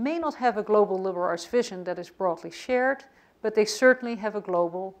colleges may not have a global liberal arts vision that is broadly shared, but they certainly have a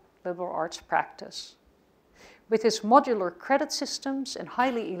global liberal arts practice. With its modular credit systems and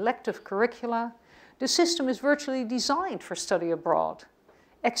highly elective curricula, the system is virtually designed for study abroad,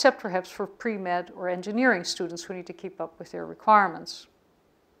 except perhaps for pre-med or engineering students who need to keep up with their requirements.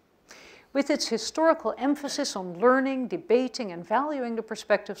 With its historical emphasis on learning, debating, and valuing the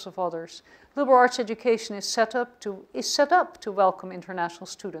perspectives of others, liberal arts education is set up to welcome international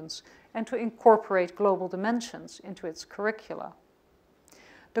students and to incorporate global dimensions into its curricula.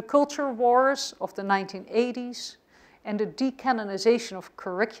 The culture wars of the 1980s and the decanonization of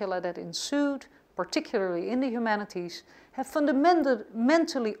curricula that ensued, particularly in the humanities, have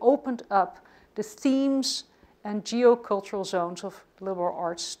fundamentally opened up the themes and geocultural zones of liberal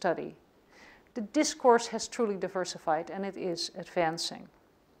arts study. The discourse has truly diversified and it is advancing.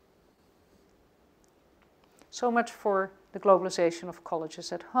 So much for the globalization of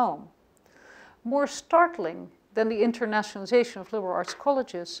colleges at home. More startling than the internationalization of liberal arts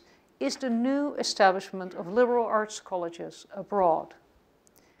colleges is the new establishment of liberal arts colleges abroad.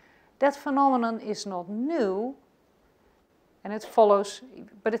 That phenomenon is not new, and it follows,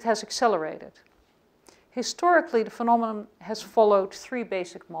 but it has accelerated. Historically, the phenomenon has followed three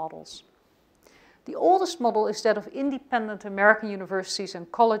basic models. The oldest model is that of independent American universities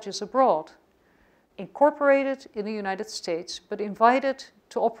and colleges abroad, incorporated in the United States, but invited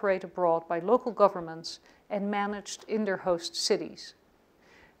to operate abroad by local governments and managed in their host cities.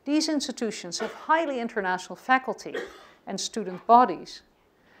 These institutions have highly international faculty and student bodies.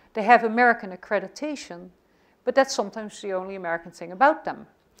 They have American accreditation, but that's sometimes the only American thing about them.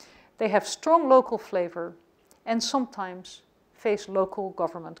 They have strong local flavor and sometimes face local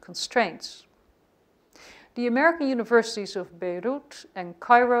government constraints. The American universities of Beirut and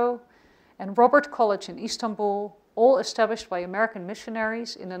Cairo and Robert College in Istanbul, all established by American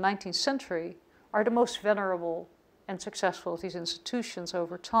missionaries in the 19th century, are the most venerable and successful of these institutions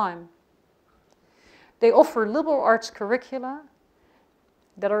over time. They offer liberal arts curricula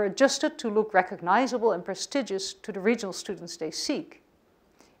that are adjusted to look recognizable and prestigious to the regional students they seek,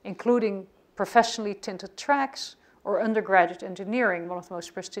 including professionally tinted tracks or undergraduate engineering, one of the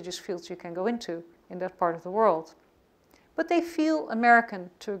most prestigious fields you can go into in that part of the world. But they feel American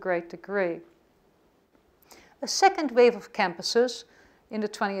to a great degree. A second wave of campuses in the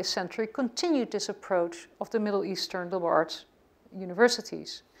 20th century continued this approach of the Middle Eastern liberal arts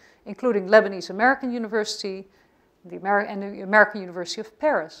universities, including Lebanese American University and the American University of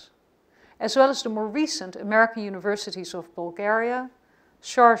Paris, as well as the more recent American universities of Bulgaria,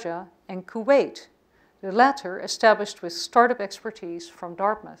 Sharjah, and Kuwait, the latter established with startup expertise from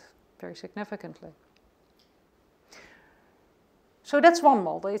Dartmouth, very significantly. So that's one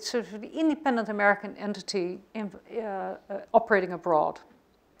model. It's sort of the independent American entity operating abroad.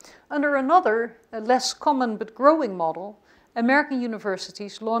 Under another, a less common but growing model, American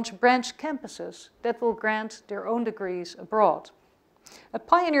universities launch branch campuses that will grant their own degrees abroad. A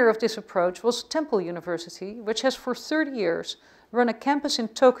pioneer of this approach was Temple University, which has for 30 years run a campus in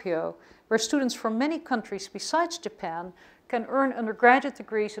Tokyo where students from many countries besides Japan can earn undergraduate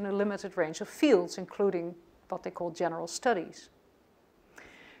degrees in a limited range of fields, including what they call general studies.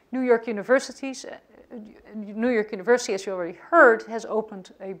 New York University, as you already heard, has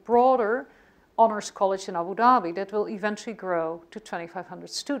opened a broader honors college in Abu Dhabi that will eventually grow to 2,500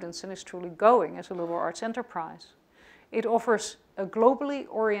 students and is truly going as a liberal arts enterprise. It offers a globally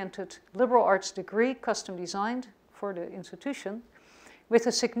oriented liberal arts degree custom designed for the institution with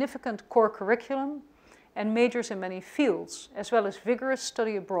a significant core curriculum and majors in many fields, as well as vigorous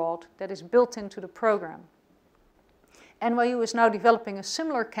study abroad that is built into the program. NYU is now developing a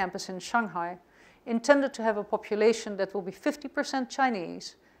similar campus in Shanghai, intended to have a population that will be 50%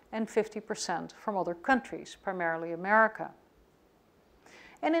 Chinese and 50% from other countries, primarily America.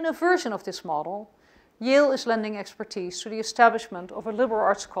 And in a version of this model, Yale is lending expertise to the establishment of a liberal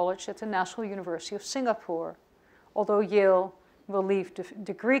arts college at the National University of Singapore, although Yale will leave the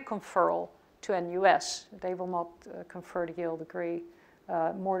degree conferral to NUS. They will not confer the Yale degree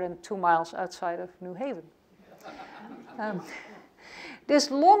more than 2 miles outside of New Haven.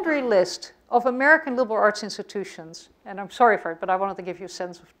 This laundry list of American liberal arts institutions, and I'm sorry for it, but I wanted to give you a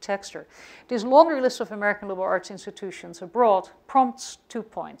sense of texture. This laundry list of American liberal arts institutions abroad prompts 2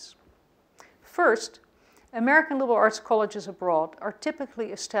 points. First, American liberal arts colleges abroad are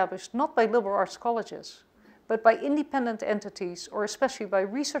typically established not by liberal arts colleges, but by independent entities or especially by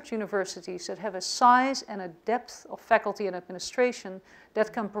research universities that have a size and a depth of faculty and administration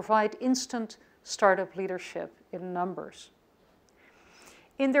that can provide instant startup leadership in numbers.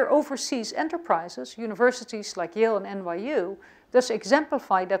 In their overseas enterprises, universities like Yale and NYU thus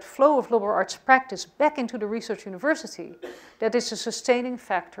exemplify that flow of liberal arts practice back into the research university that is a sustaining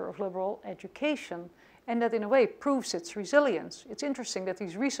factor of liberal education and that in a way proves its resilience. It's interesting that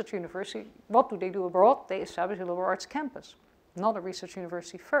these research universities, what do they do abroad? They establish a liberal arts campus, not a research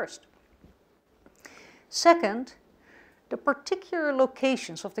university first. Second, the particular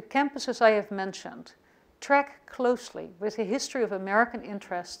locations of the campuses I have mentioned track closely with the history of American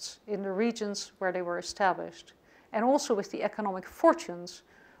interests in the regions where they were established, and also with the economic fortunes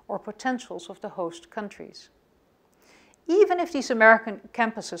or potentials of the host countries. Even if these American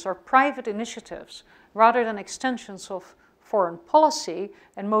campuses are private initiatives rather than extensions of foreign policy,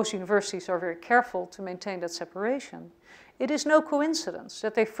 and most universities are very careful to maintain that separation, it is no coincidence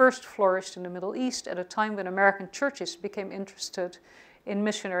that they first flourished in the Middle East at a time when American churches became interested in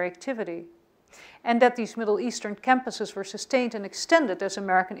missionary activity, and that these Middle Eastern campuses were sustained and extended as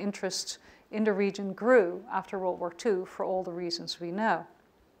American interests in the region grew after World War II for all the reasons we know.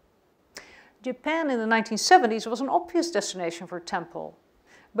 Japan in the 1970s was an obvious destination for Temple,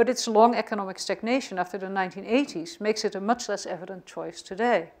 but its long economic stagnation after the 1980s makes it a much less evident choice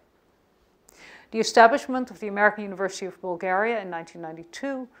today. The establishment of the American University of Bulgaria in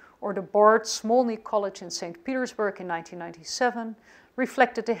 1992 or the Bard Smolny College in St. Petersburg in 1997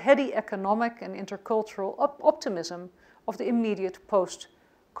 reflected the heady economic and intercultural optimism of the immediate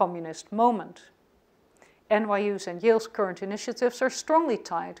post-communist moment. NYU's and Yale's current initiatives are strongly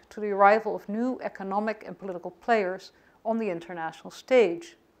tied to the arrival of new economic and political players on the international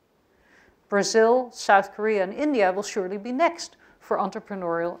stage. Brazil, South Korea, and India will surely be next for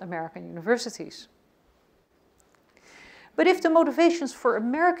entrepreneurial American universities. But if the motivations for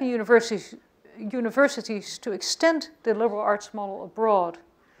American universities to extend the liberal arts model abroad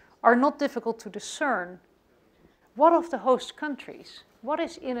are not difficult to discern, what of the host countries? What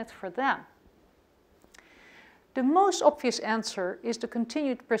is in it for them? The most obvious answer is the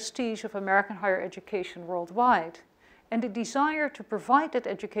continued prestige of American higher education worldwide, and the desire to provide that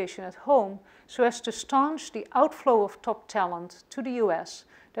education at home so as to staunch the outflow of top talent to the US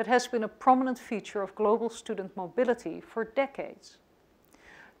that has been a prominent feature of global student mobility for decades.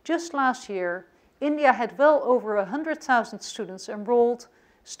 Just last year, India had well over 100,000 students enrolled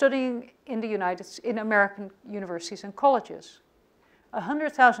studying in American universities and colleges.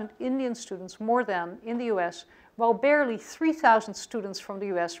 100,000 Indian students more than in the US, while barely 3,000 students from the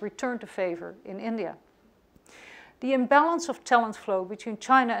US returned to favor in India. The imbalance of talent flow between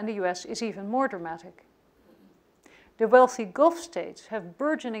China and the US is even more dramatic. The wealthy Gulf states have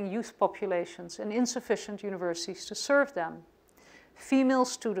burgeoning youth populations and insufficient universities to serve them. Female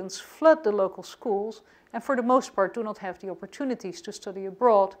students flood the local schools and for the most part do not have the opportunities to study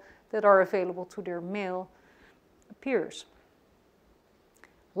abroad that are available to their male peers.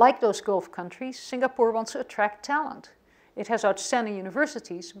 Like those Gulf countries, Singapore wants to attract talent. It has outstanding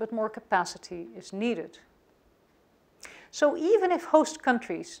universities, but more capacity is needed. So even if host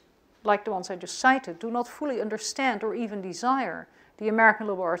countries, like the ones I just cited, do not fully understand or even desire the American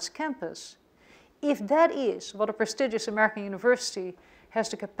liberal arts campus, if that is what a prestigious American university has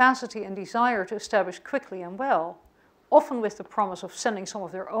the capacity and desire to establish quickly and well, often with the promise of sending some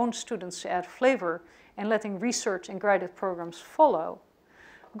of their own students to add flavor and letting research and graduate programs follow,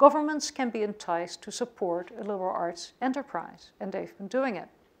 governments can be enticed to support a liberal arts enterprise, and they've been doing it.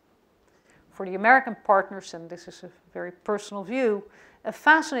 For the American partners, and this is a very personal view, a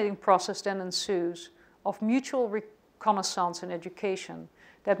fascinating process then ensues of mutual reconnaissance in education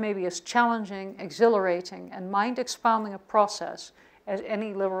that may be as challenging, exhilarating, and mind-expanding a process as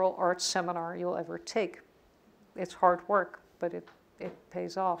any liberal arts seminar you'll ever take. It's hard work, but it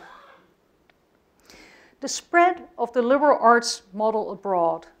pays off. The spread of the liberal arts model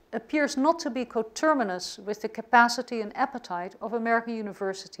abroad appears not to be coterminous with the capacity and appetite of American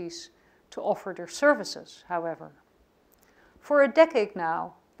universities to offer their services, however. For a decade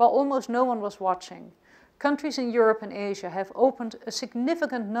now, while almost no one was watching, countries in Europe and Asia have opened a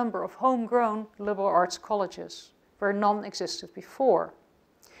significant number of homegrown liberal arts colleges, where none existed before.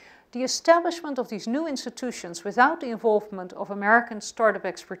 The establishment of these new institutions without the involvement of American startup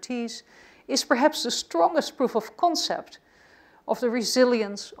expertise is perhaps the strongest proof of concept of the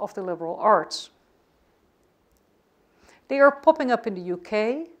resilience of the liberal arts. They are popping up in the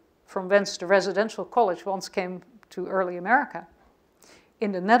UK, from whence the residential college once came to early America,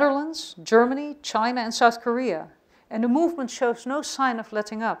 in the Netherlands, Germany, China, and South Korea, and the movement shows no sign of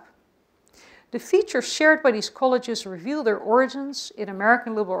letting up. The features shared by these colleges reveal their origins in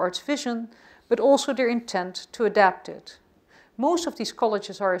American liberal arts vision, but also their intent to adapt it. Most of these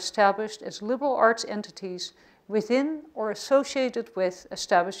colleges are established as liberal arts entities within or associated with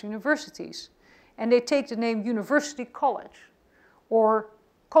established universities, and they take the name University College or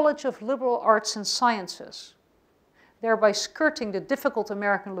College of Liberal Arts and Sciences, thereby skirting the difficult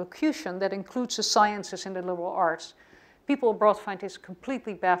American locution that includes the sciences and the liberal arts. People abroad find this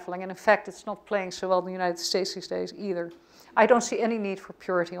completely baffling, and in fact, it's not playing so well in the United States these days either. I don't see any need for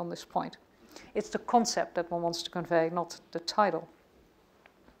purity on this point. It's the concept that one wants to convey, not the title.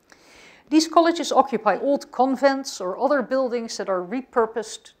 These colleges occupy old convents or other buildings that are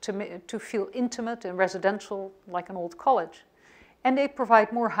repurposed to feel intimate and residential like an old college. And they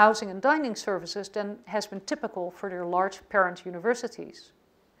provide more housing and dining services than has been typical for their large parent universities.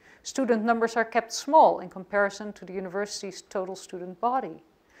 Student numbers are kept small in comparison to the university's total student body,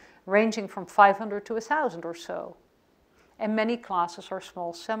 ranging from 500 to 1,000 or so. And many classes are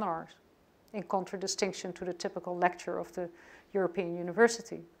small seminars, in contradistinction to the typical lecture of the European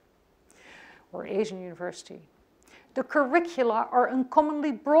university or Asian university. The curricula are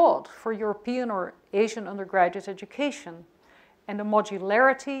uncommonly broad for European or Asian undergraduate education, and the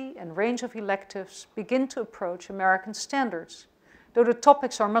modularity and range of electives begin to approach American standards, though the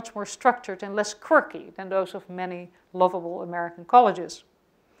topics are much more structured and less quirky than those of many lovable American colleges.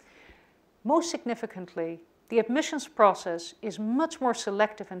 Most significantly, the admissions process is much more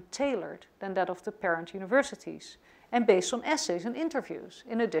selective and tailored than that of the parent universities, and based on essays and interviews,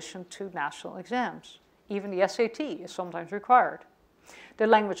 in addition to national exams. Even the SAT is sometimes required. The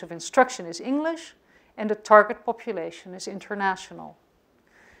language of instruction is English, and the target population is international.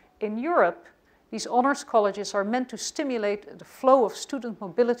 In Europe, these honors colleges are meant to stimulate the flow of student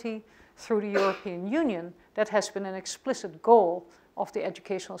mobility through the European Union that has been an explicit goal of the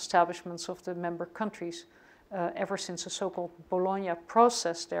educational establishments of the member countries ever since the so-called Bologna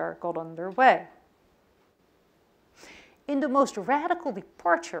process there got underway. In the most radical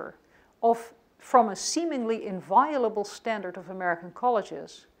departure of from a seemingly inviolable standard of American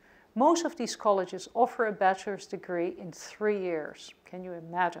colleges, most of these colleges offer a bachelor's degree in 3 years. Can you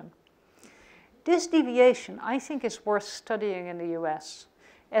imagine? This deviation, I think, is worth studying in the US,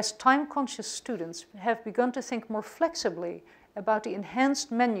 as time-conscious students have begun to think more flexibly about the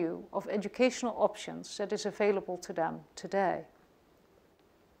enhanced menu of educational options that is available to them today.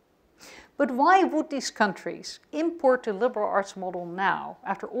 But why would these countries import the liberal arts model now,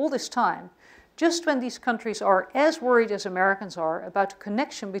 after all this time, just when these countries are as worried as Americans are about the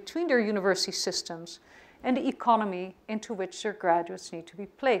connection between their university systems and the economy into which their graduates need to be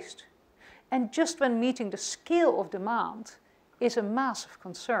placed? And just when meeting the scale of demand is a massive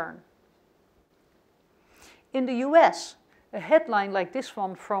concern. In the US, a headline like this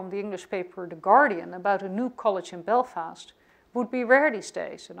one from the English paper The Guardian about a new college in Belfast would be rare these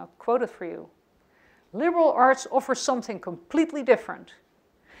days, and I'll quote it for you. Liberal arts offer something completely different.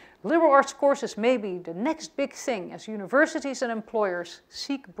 Liberal arts courses may be the next big thing as universities and employers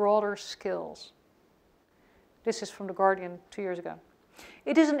seek broader skills. This is from The Guardian 2 years ago.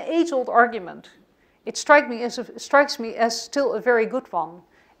 It is an age-old argument. It strikes me as still a very good one,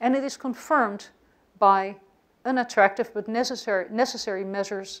 and it is confirmed by unattractive but necessary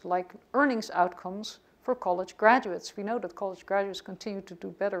measures like earnings outcomes for college graduates. We know that college graduates continue to do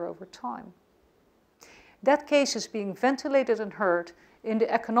better over time. That case is being ventilated and heard in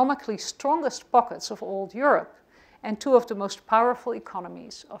the economically strongest pockets of old Europe and two of the most powerful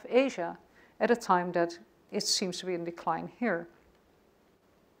economies of Asia at a time that it seems to be in decline here.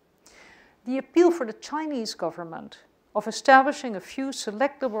 The appeal for the Chinese government of establishing a few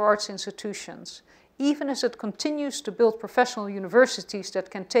select liberal arts institutions, even as it continues to build professional universities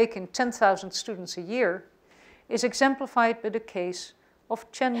that can take in 10,000 students a year, is exemplified by the case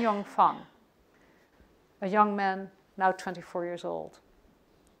of Chen Yongfang, a young man now 24 years old.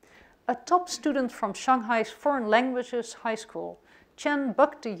 A top student from Shanghai's Foreign Languages High School, Chen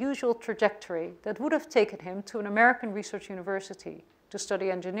bucked the usual trajectory that would have taken him to an American research university to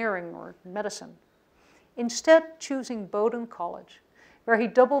study engineering or medicine, instead choosing Bowdoin College, where he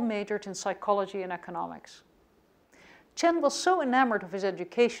double majored in psychology and economics. Chen was so enamored of his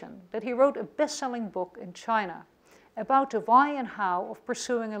education that he wrote a best-selling book in China about the why and how of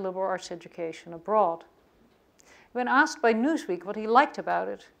pursuing a liberal arts education abroad. When asked by Newsweek what he liked about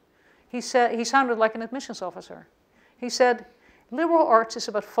it, he sounded like an admissions officer. He said, "Liberal arts is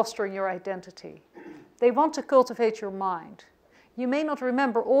about fostering your identity. They want to cultivate your mind. You may not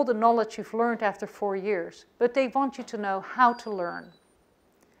remember all the knowledge you've learned after 4 years, but they want you to know how to learn."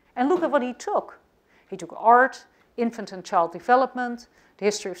 And look at what he took. He took art, infant and child development, the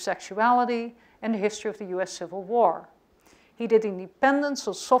history of sexuality, and the history of the US Civil War. He did independence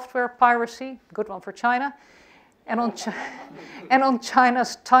of software piracy, good one for China, and on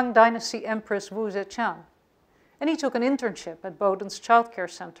China's Tang Dynasty Empress Wu Zetian. And he took an internship at Bowdoin's Child Care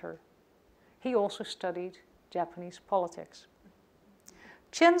Center. He also studied Japanese politics.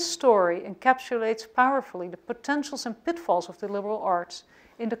 Chen's story encapsulates powerfully the potentials and pitfalls of the liberal arts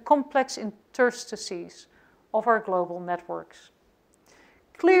in the complex interstices of our global networks.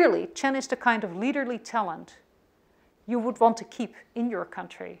 Clearly, Chen is the kind of leaderly talent you would want to keep in your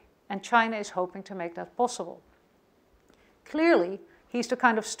country, and China is hoping to make that possible. Clearly, he's the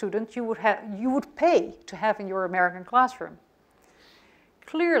kind of student you would pay to have in your American classroom.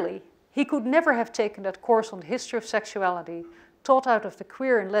 Clearly, he could never have taken that course on the history of sexuality taught out of the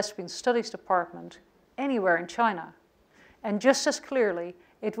Queer and Lesbian Studies department anywhere in China. And just as clearly,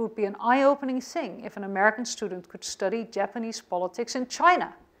 it would be an eye-opening thing if an American student could study Japanese politics in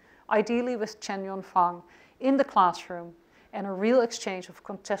China, ideally with Chen Yongfang in the classroom, and a real exchange of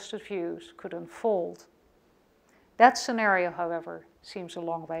contested views could unfold. That scenario, however, seems a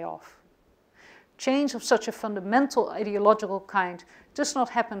long way off. Change of such a fundamental ideological kind does not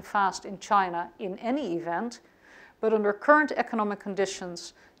happen fast in China in any event, but under current economic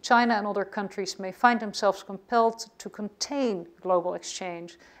conditions, China and other countries may find themselves compelled to contain global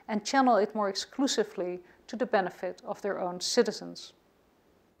exchange and channel it more exclusively to the benefit of their own citizens.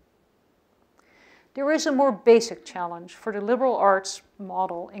 There is a more basic challenge for the liberal arts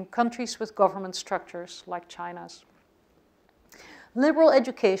model in countries with government structures like China's. Liberal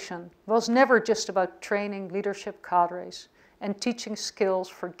education was never just about training leadership cadres and teaching skills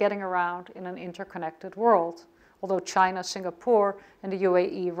for getting around in an interconnected world, although China, Singapore, and the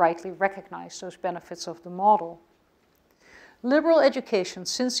UAE rightly recognize those benefits of the model. Liberal education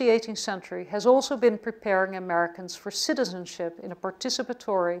since the 18th century has also been preparing Americans for citizenship in a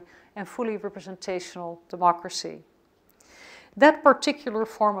participatory and fully representational democracy. That particular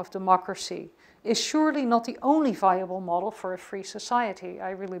form of democracy is surely not the only viable model for a free society.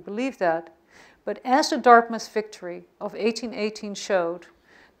 I really believe that. But as the Dartmouth victory of 1818 showed,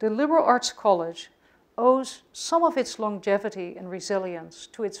 the liberal arts college owes some of its longevity and resilience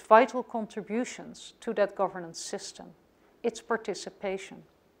to its vital contributions to that governance system, its participation.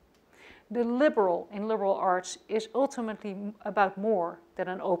 The liberal in liberal arts is ultimately about more than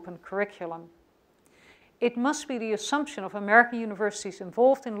an open curriculum. It must be the assumption of American universities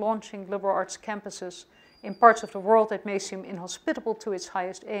involved in launching liberal arts campuses in parts of the world that may seem inhospitable to its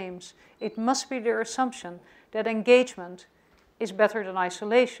highest aims. It must be their assumption that engagement is better than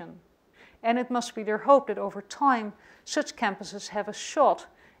isolation. And it must be their hope that over time, such campuses have a shot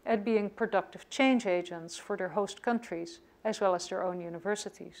at being productive change agents for their host countries, as well as their own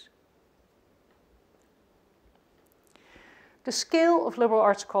universities. The scale of liberal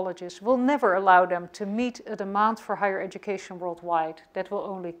arts colleges will never allow them to meet a demand for higher education worldwide that will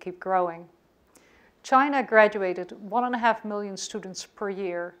only keep growing. China graduated 1.5 million students per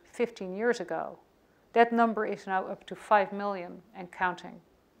year 15 years ago. That number is now up to 5 million and counting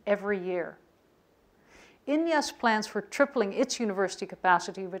every year. India's plans for tripling its university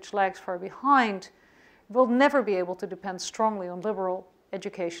capacity, which lags far behind, will never be able to depend strongly on liberal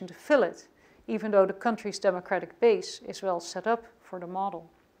education to fill it, even though the country's democratic base is well set up for the model.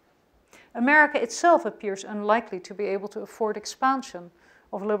 America itself appears unlikely to be able to afford expansion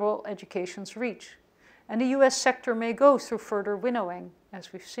of liberal education's reach, and the US sector may go through further winnowing,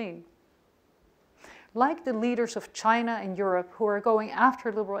 as we've seen. Like the leaders of China and Europe who are going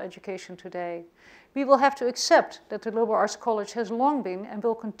after liberal education today, we will have to accept that the liberal arts college has long been and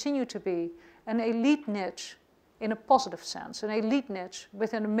will continue to be an elite niche in a positive sense, an elite niche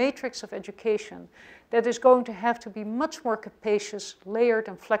within a matrix of education that is going to have to be much more capacious, layered,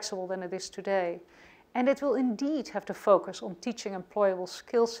 and flexible than it is today. And it will indeed have to focus on teaching employable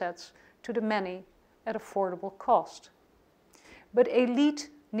skill sets to the many at affordable cost. But elite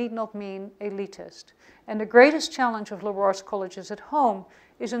need not mean elitist. And the greatest challenge of liberal arts colleges at home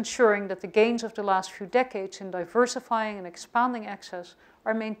is ensuring that the gains of the last few decades in diversifying and expanding access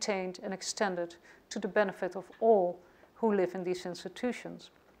are maintained and extended to the benefit of all who live in these institutions.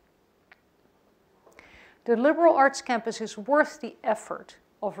 The liberal arts campus is worth the effort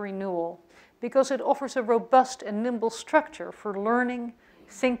of renewal because it offers a robust and nimble structure for learning,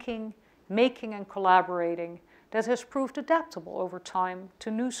 thinking, making, and collaborating that has proved adaptable over time to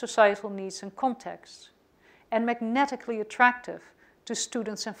new societal needs and contexts, and magnetically attractive to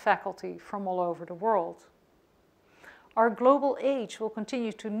students and faculty from all over the world. Our global age will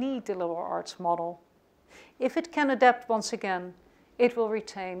continue to need the liberal arts model. If it can adapt once again, it will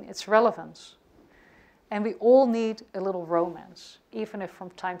retain its relevance. And we all need a little romance, even if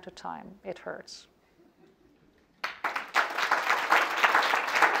from time to time it hurts.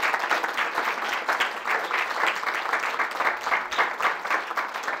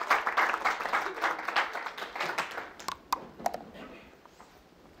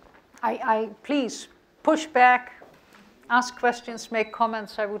 Please push back, ask questions, make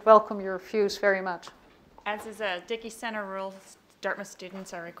comments. I would welcome your views very much. As is a Dickey Center rule, Dartmouth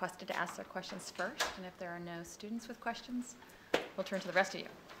students are requested to ask their questions first, and if there are no students with questions, we'll turn to the rest of you.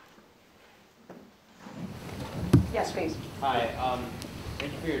 Yes, please. Hi,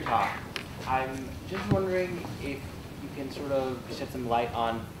 thank you for your talk. I'm just wondering if you can sort of shed some light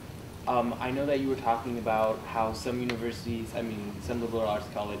on, I know that you were talking about how some universities, some liberal arts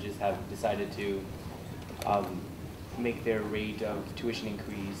colleges have decided to make their rate of tuition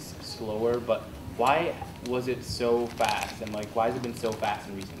increase slower, but why was it so fast? And why has it been so fast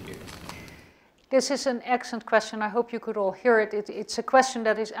in recent years? This is an excellent question. I hope you could all hear it. It's a question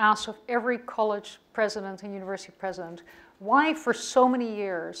that is asked of every college president and university president. Why, for so many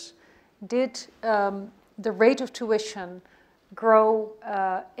years, did the rate of tuition grow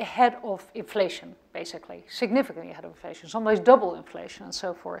ahead of inflation, basically, significantly ahead of inflation, sometimes double inflation and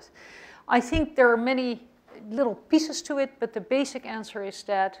so forth? I think there are many little pieces to it, but the basic answer is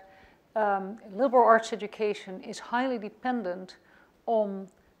that liberal arts education is highly dependent on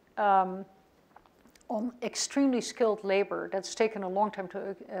extremely skilled labor that's taken a long time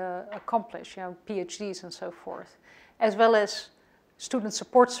to accomplish, PhDs and so forth, as well as student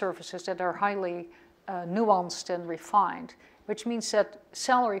support services that are highly nuanced and refined, which means that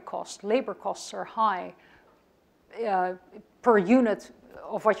salary costs, labor costs are high per unit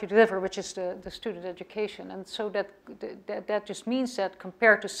of what you deliver, which is the student education. And so that just means that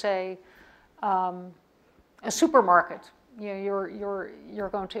compared to, say, a supermarket, your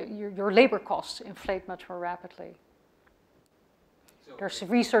labor costs inflate much more rapidly. So there's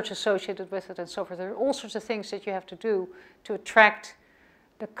research associated with it and so forth. There are all sorts of things that you have to do to attract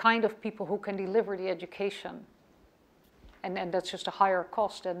the kind of people who can deliver the education. And that's just a higher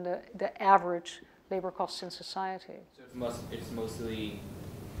cost than the average labor costs in society. So it's mostly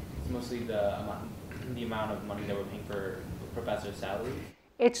the amount of money that we're paying for professors' salaries?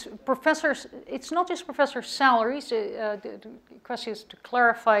 It's professors. It's not just professors' salaries. The question is to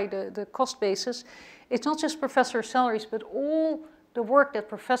clarify the cost basis. It's not just professors' salaries, but all the work that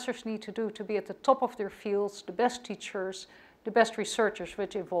professors need to do to be at the top of their fields, the best teachers, the best researchers,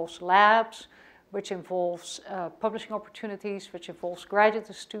 which involves labs, which involves publishing opportunities, which involves graduate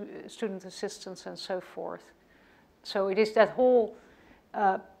student assistants, and so forth. So it is that whole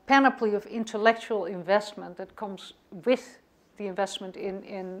panoply of intellectual investment that comes with the investment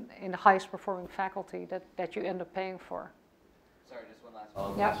in the highest performing faculty that you end up paying for. Sorry, just one last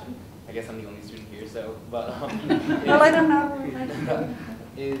follow-up question. I guess I'm the only student here, so, but well, I don't know.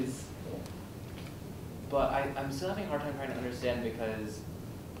 I'm still having a hard time trying to understand, because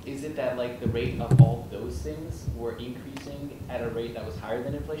is it that like the rate of all those things were increasing at a rate that was higher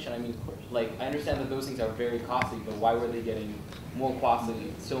than inflation? I mean, like I understand that those things are very costly, but why were they getting more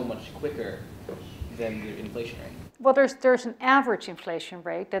costly so much quicker than the inflation rate? Well, there's an average inflation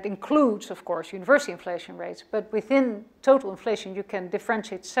rate that includes, of course, university inflation rates, but within total inflation you can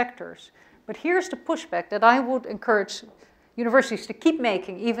differentiate sectors. But here's the pushback that I would encourage universities to keep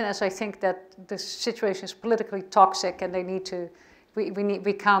making, even as I think that the situation is politically toxic and they need to,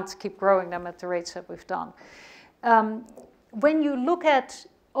 we can't keep growing them at the rates that we've done. When you look at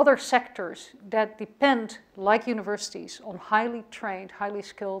other sectors that depend, like universities, on highly trained, highly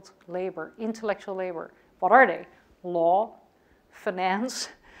skilled labor, intellectual labor, what are they? Law, finance,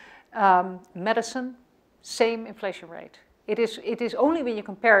 medicine, same inflation rate. It is only when you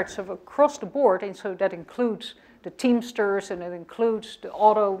compare it sort of across the board, and so that includes the Teamsters, and it includes the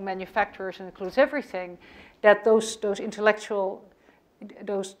auto manufacturers, and includes everything, that those intellectual,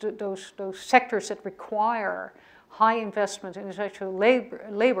 those sectors that require high investment in intellectual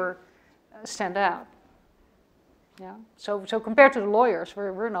labor stand out. Yeah. So compared to the lawyers,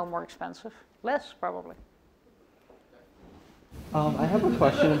 we're no more expensive, less probably. I have a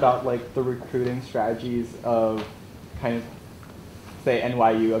question about like the recruiting strategies of kind of, say,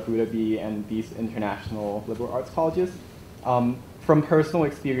 NYU, Abu Dhabi, and these international liberal arts colleges. From personal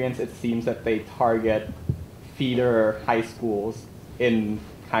experience, it seems that they target feeder high schools in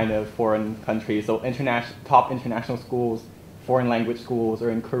kind of foreign countries, so top international schools, foreign language schools, or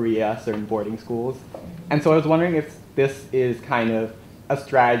in Korea, certain boarding schools. And so I was wondering if this is kind of a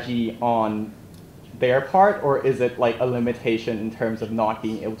strategy on their part, or is it like a limitation in terms of not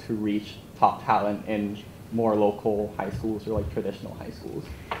being able to reach top talent in more local high schools or like traditional high schools?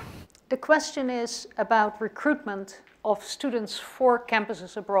 The question is about recruitment of students for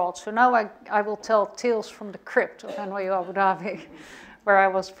campuses abroad. So now I will tell tales from the crypt of NYU Abu Dhabi, where I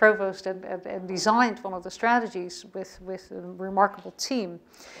was provost and designed one of the strategies with a remarkable team.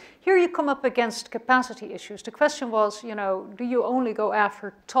 Here you come up against capacity issues. The question was, you know, do you only go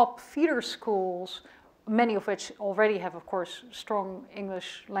after top feeder schools, many of which already have, of course, strong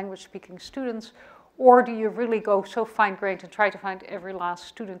English language-speaking students, or do you really go so fine-grained and try to find every last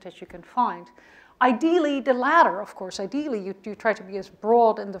student that you can find? Ideally, the latter, of course. Ideally, you try to be as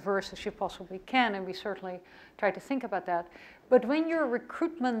broad and diverse as you possibly can, and we certainly try to think about that. But when your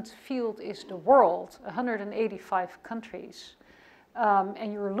recruitment field is the world, 185 countries,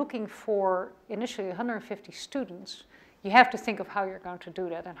 and you're looking for initially 150 students, you have to think of how you're going to do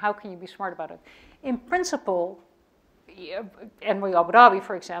that and how can you be smart about it. In principle, NYU Abu Dhabi,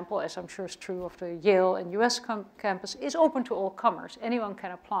 for example, as I'm sure is true of the Yale and US campus, is open to all comers. Anyone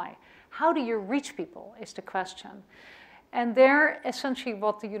can apply. How do you reach people is the question. And there, essentially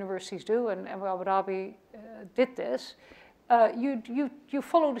what the universities do, and NYU Abu Dhabi did this, you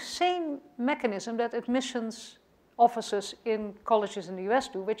follow the same mechanism that admissions offices in colleges in the US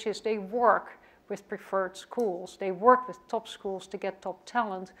do, which is they work with preferred schools. They work with top schools to get top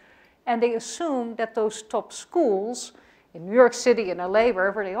talent, and they assume that those top schools in New York City, in LA,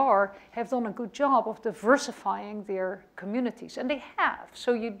 wherever they are, have done a good job of diversifying their communities, and they have.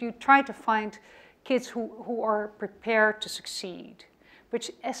 So you try to find kids who are prepared to succeed,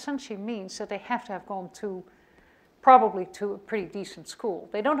 which essentially means that they have to have gone to probably to a pretty decent school.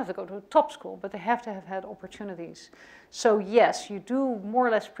 They don't have to go to a top school, but they have to have had opportunities. So yes, you do more or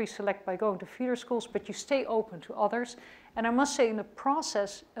less pre-select by going to feeder schools, but you stay open to others. And I must say, in the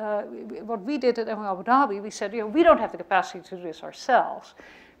process, what we did at NYU Abu Dhabi, we said, you know, we don't have the capacity to do this ourselves.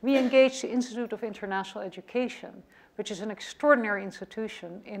 We engaged the Institute of International Education, which is an extraordinary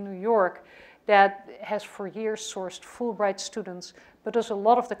institution in New York that has for years sourced Fulbright students, but does a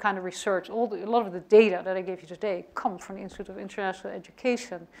lot of the kind of research, a lot of the data that I gave you today come from the Institute of International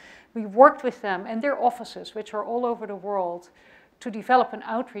Education. We worked with them and their offices, which are all over the world, to develop an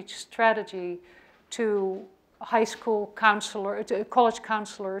outreach strategy to high school counselors, to college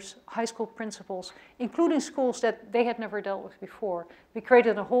counselors, high school principals, including schools that they had never dealt with before. We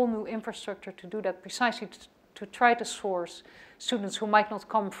created a whole new infrastructure to do that, precisely to try to source students who might not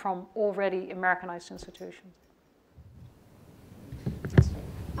come from already Americanized institutions.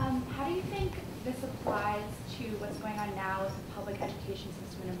 How do you think this applies to what's going on now with the public education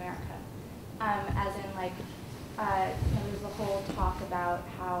system in America? As in, like, there's a whole talk about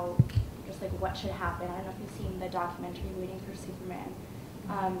how, just like what should happen. I don't know if you've seen the documentary Waiting for Superman.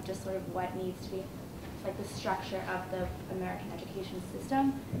 Just sort of what needs to be, like the structure of the American education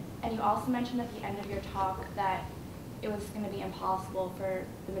system. And you also mentioned at the end of your talk that it was going to be impossible for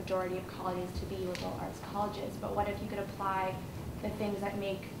the majority of colleges to be liberal arts colleges. But what if you could apply the things that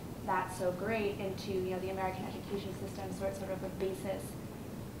make that so great into the American education system, so it's sort of a basis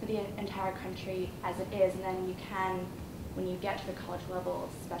for the entire country as it is, and then you can, when you get to the college level,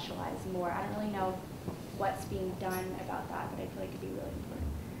 specialize more. I don't really know what's being done about that, but I feel like it'd be really important.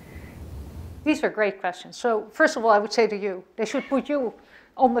 These are great questions. So first of all, I would say to you, they should put you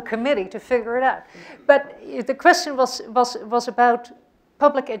on the committee to figure it out. But the question was about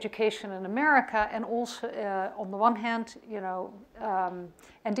public education in America, and also on the one hand,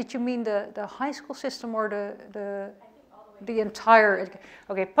 and did you mean the high school system or the entire?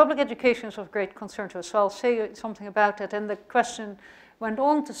 Okay, public education is of great concern to us, so I'll say something about that. And the question went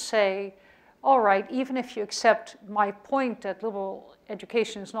on to say, all right, even if you accept my point that liberal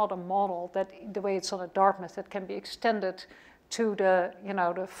education is not a model, that the way it's on at Dartmouth, that can be extended to the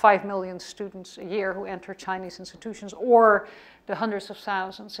 5 million students a year who enter Chinese institutions, or the hundreds of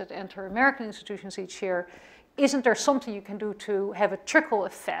thousands that enter American institutions each year, isn't there something you can do to have a trickle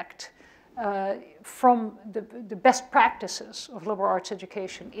effect from the best practices of liberal arts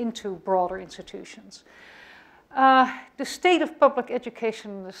education into broader institutions? The state of public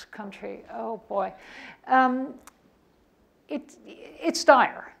education in this country, oh boy. It's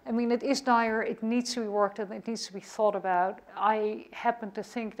dire. I mean, it is dire. It needs to be worked on. It needs to be thought about. I happen to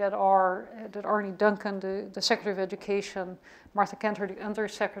think that that Arnie Duncan, the Secretary of Education, Martha Kenter, the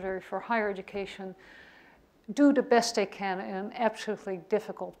Undersecretary for Higher Education, do the best they can in an absolutely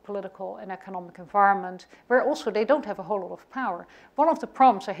difficult political and economic environment, where also they don't have a whole lot of power. One of the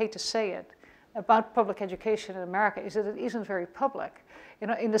problems, I hate to say it, about public education in America is that it isn't very public,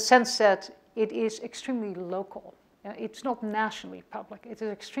 in the sense that it is extremely local. It's not nationally public. It is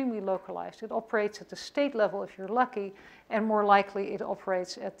extremely localized. It operates at the state level if you're lucky, and more likely it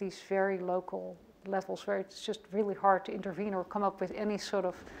operates at these very local levels where it's just really hard to intervene or come up with any sort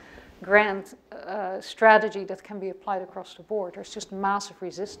of grand strategy that can be applied across the board. There's just massive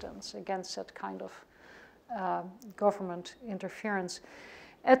resistance against that kind of government interference.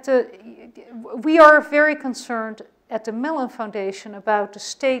 We are very concerned at the Mellon Foundation about the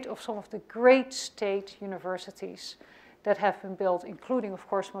state of some of the great state universities that have been built, including, of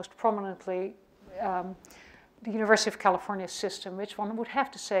course, most prominently, the University of California system, which one would have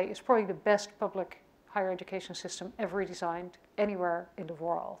to say is probably the best public higher education system ever designed anywhere in the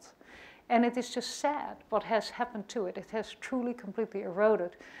world. And it is just sad what has happened to it. It has truly, completely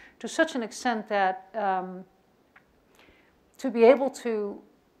eroded to such an extent that to be able to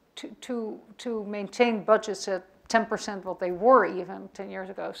maintain budgets at 10% what they were even 10 years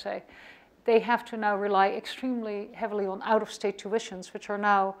ago, say, they have to now rely extremely heavily on out-of-state tuitions, which are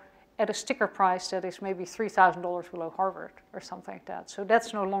now at a sticker price that is maybe $3,000 below Harvard or something like that. So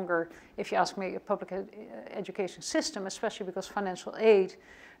that's no longer, if you ask me, a public education system, especially because financial aid,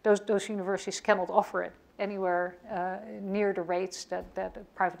 those universities cannot offer it anywhere near the rates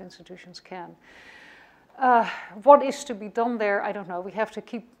that private institutions can. What is to be done there, I don't know. We have to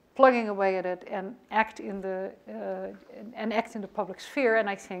keep plugging away at it and act in the public sphere. And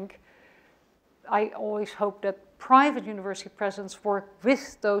I always hope that private university presidents work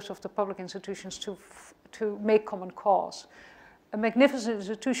with those of the public institutions to make common cause. A magnificent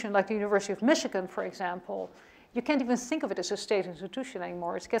institution like the University of Michigan, for example, you can't even think of it as a state institution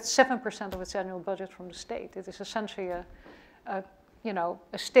anymore. It gets 7% of its annual budget from the state. It is essentially a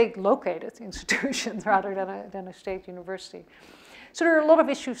state-located institution rather than a state university. So there are a lot of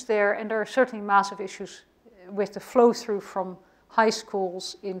issues there, and there are certainly massive issues with the flow-through from high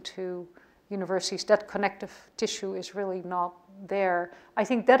schools into universities. That connective tissue is really not there. I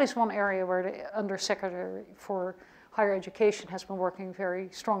think that is one area where the Undersecretary for Higher Education has been working very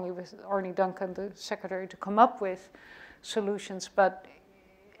strongly with Arnie Duncan, the Secretary, to come up with solutions. But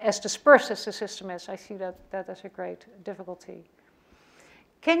as dispersed as the system is, I see that as a great difficulty.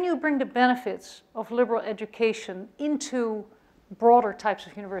 Can you bring the benefits of liberal education into broader types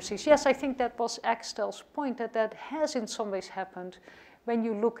of universities? Yes, I think that was Axtel's point, that has in some ways happened when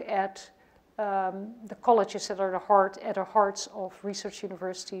you look at the colleges that are at the hearts of research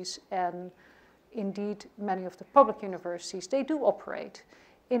universities and indeed many of the public universities. They do operate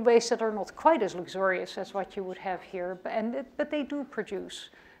in ways that are not quite as luxurious as what you would have here, but they do produce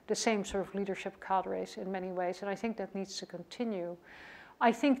the same sort of leadership cadres in many ways, and I think that needs to continue.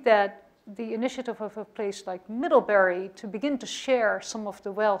 I think that the initiative of a place like Middlebury to begin to share some of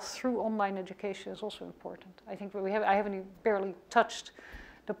the wealth through online education is also important. I think I haven't barely touched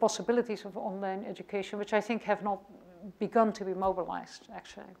the possibilities of online education, which I think have not begun to be mobilized,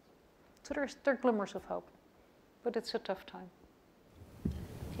 actually. So there are glimmers of hope, but it's a tough time.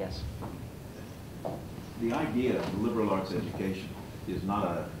 Yes? The idea of liberal arts education is not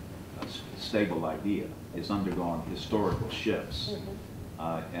a stable idea. It's undergone historical shifts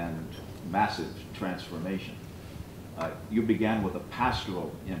and massive transformation. You began with a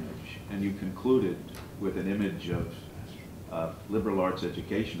pastoral image, and you concluded with an image of liberal arts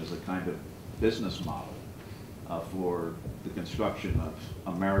education as a kind of business model for the construction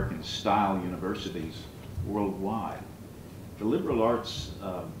of American-style universities worldwide. The liberal arts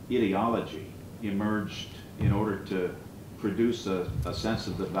ideology emerged in order to produce a sense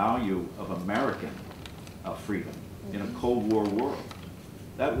of the value of American freedom in a Cold War world.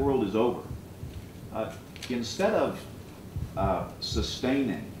 That world is over. Instead of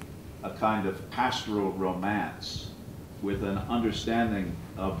sustaining a kind of pastoral romance with an understanding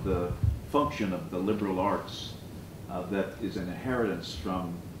of the function of the liberal arts that is an inheritance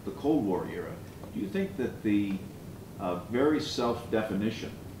from the Cold War era, do you think that the very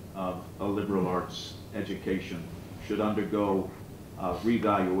self-definition of a liberal arts education should undergo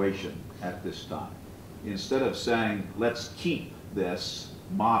revaluation at this time? Instead of saying, let's keep this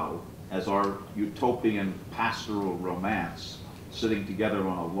model as our utopian pastoral romance sitting together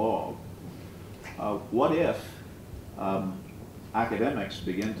on a log, what if academics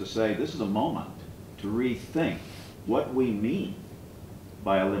begin to say, this is a moment to rethink what we mean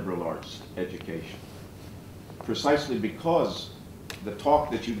by a liberal arts education? Precisely because the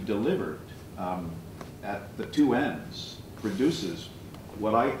talk that you've delivered at the two ends produces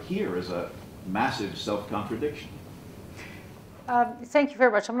what I hear is a massive self-contradiction. Thank you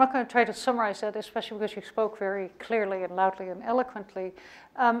very much. I'm not going to try to summarize that, especially because you spoke very clearly and loudly and eloquently.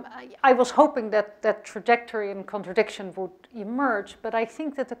 I was hoping that that trajectory and contradiction would emerge, but I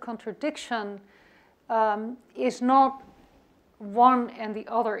think that the contradiction is not one and the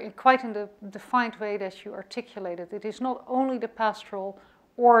other quite in the defined way that you articulated. It is not only the pastoral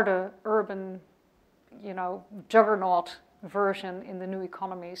or the urban, juggernaut version in the new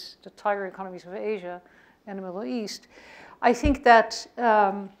economies, the tiger economies of Asia and the Middle East. I think that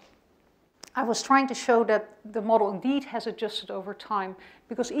I was trying to show that the model indeed has adjusted over time,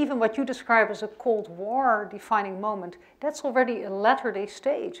 because even what you describe as a Cold War defining moment, that's already a latter-day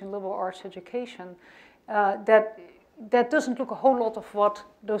stage in liberal arts education that doesn't look a whole lot of what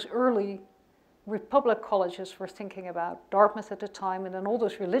those early Republic colleges were thinking about, Dartmouth at the time, and then all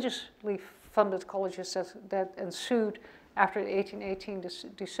those religiously funded colleges that ensued after the 1818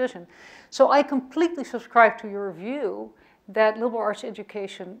 decision. So I completely subscribe to your view that liberal arts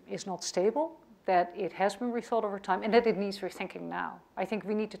education is not stable, that it has been rethought over time, and that it needs rethinking now. I think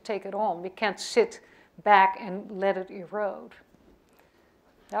we need to take it on. We can't sit back and let it erode.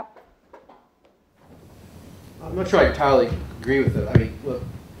 Yep. I'm not sure I entirely agree with it. I mean, look,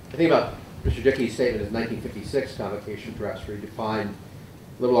 I think about Mr. Dickey's statement in 1956 convocation press, where he defined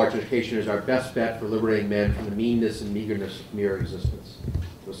liberal arts education as our best bet for liberating men from the meanness and meagerness of mere existence,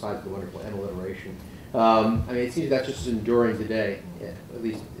 besides the wonderful end alliteration. I mean, it seems that's just as enduring today. Yeah, at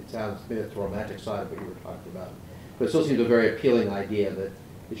least it sounds, maybe it's the romantic side of what you were talking about. But it still seems a very appealing idea that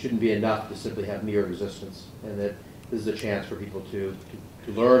it shouldn't be enough to simply have mere existence, and that this is a chance for people to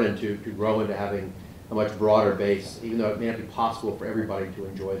learn and to grow into having a much broader base. Even though it may not be possible for everybody to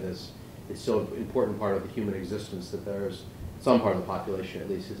enjoy this, it's still an important part of the human existence that there's some part of the population, at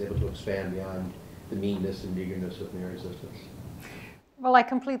least, is able to expand beyond the meanness and meagerness of mere existence. Well, I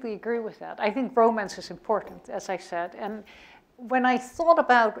completely agree with that. I think romance is important, as I said. And when I thought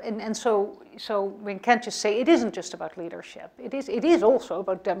about, and so we can't just say it isn't just about leadership. It is also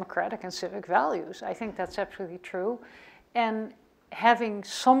about democratic and civic values. I think that's absolutely true. And having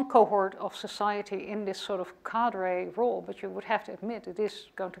some cohort of society in this sort of cadre role, but you would have to admit it is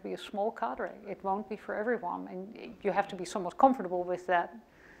going to be a small cadre. It won't be for everyone, and you have to be somewhat comfortable with that.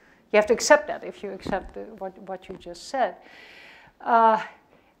 You have to accept that if you accept what you just said.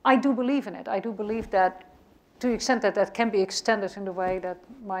 I do believe in it. I do believe that to the extent that that can be extended in the way that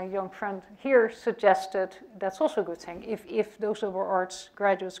my young friend here suggested, that's also a good thing. If those liberal arts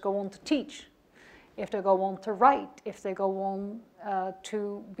graduates go on to teach, if they go on to write, if they go on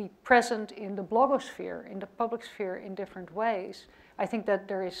to be present in the blogosphere, in the public sphere in different ways, I think that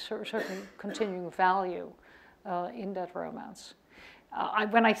there is certainly continuing value in that romance.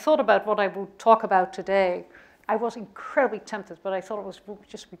 When I thought about what I would talk about today, I was incredibly tempted, but I thought it would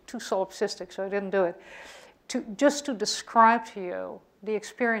just be too solipsistic, so I didn't do it. Just to describe to you the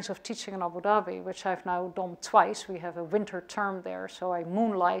experience of teaching in Abu Dhabi, which I've now done twice. We have a winter term there, so I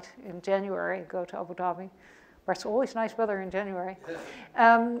moonlight in January, go to Abu Dhabi, where it's always nice weather in January.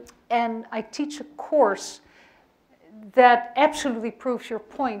 And I teach a course that absolutely proves your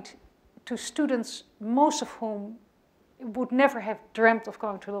point to students, most of whom would never have dreamt of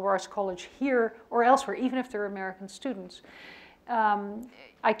going to liberal arts college here or elsewhere, even if they're American students.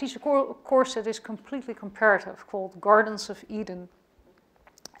 I teach a course that is completely comparative called Gardens of Eden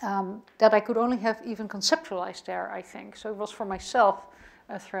that I could only have even conceptualized there, I think. So it was for myself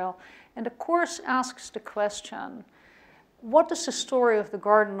a thrill. And the course asks the question, what is the story of the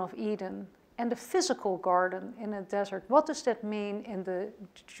Garden of Eden and the physical garden in a desert? What does that mean in the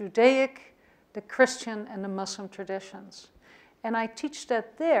Judaic, the Christian, and the Muslim traditions? And I teach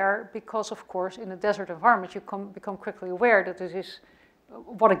that there because, of course, in a desert environment, you become quickly aware that this is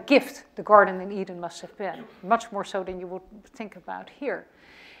what a gift the garden in Eden must have been, much more so than you would think about here.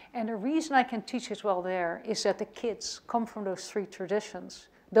 And the reason I can teach as well there is that the kids come from those three traditions.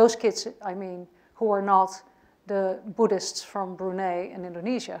 Those kids, I mean, who are not the Buddhists from Brunei and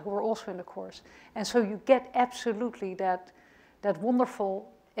Indonesia, who are also in the course. And so you get absolutely that wonderful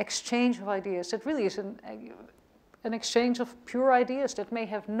exchange of ideas that really is an exchange of pure ideas that may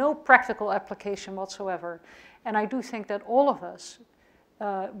have no practical application whatsoever. And I do think that all of us,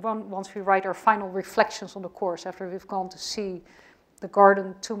 once we write our final reflections on the course, after we've gone to see the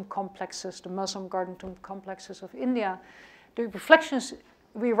garden tomb complexes, the Muslim garden tomb complexes of India, the reflections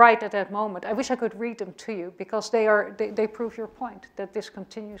we write at that moment, I wish I could read them to you because they prove your point, that this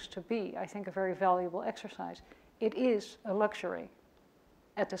continues to be, I think, a very valuable exercise. It is a luxury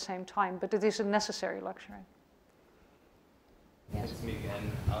at the same time, but it is a necessary luxury. Yes. It's me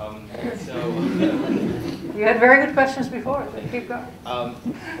again. You had very good questions before, so keep going.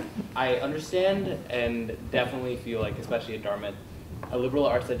 I understand and definitely feel like, especially at Dartmouth, a liberal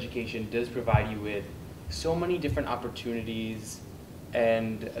arts education does provide you with so many different opportunities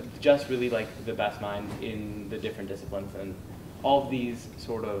and just really like the best minds in the different disciplines and all of these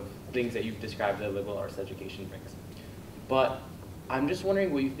sort of things that you've described that liberal arts education brings. But I'm just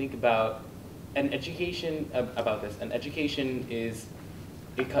wondering what you think about an education, about this. An education is,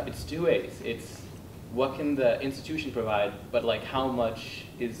 it's two ways. It's what can the institution provide, but like how much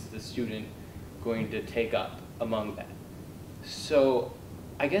is the student going to take up among that? So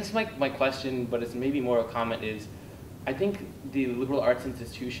I guess my question, but it's maybe more a comment, is I think the liberal arts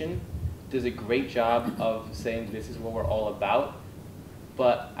institution does a great job of saying this is what we're all about,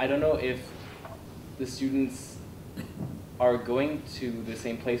 but I don't know if the students are going to the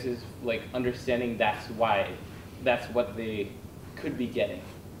same places, like understanding that's what they could be getting.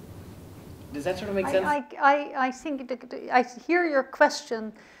 Does that sort of make sense? I think I hear your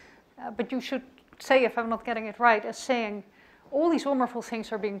question, but you should say, if I'm not getting it right, as saying all these wonderful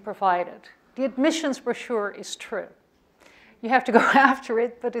things are being provided. The admissions brochure is true. You have to go after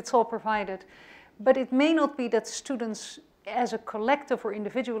it, but it's all provided. But it may not be that students as a collective or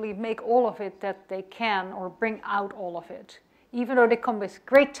individually make all of it that they can or bring out all of it, even though they come with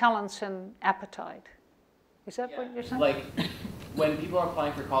great talents and appetite. Is that what you're saying? Like when people are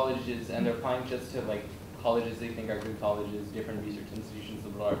applying for colleges and they're applying just to like colleges they think are good colleges, different research institutions,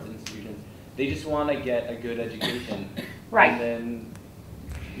 liberal arts institutions, they just want to get a good education. Right. And then,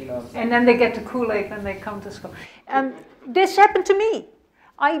 you know. And then they get the Kool-Aid when they come to school. This happened to me.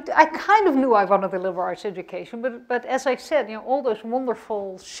 I kind of knew I wanted a liberal arts education, but as I said, you know, all those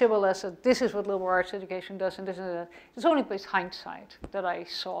wonderful shibboleths that this is what liberal arts education does and this and that, it's only with hindsight that I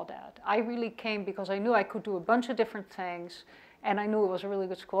saw that. I really came because I knew I could do a bunch of different things, and I knew it was a really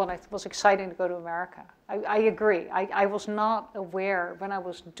good school, and it was exciting to go to America. I agree. I was not aware when I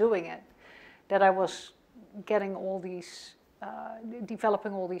was doing it that I was getting all these,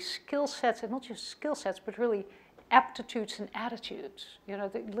 developing all these skill sets, and not just skill sets, but really aptitudes and attitudes. You know,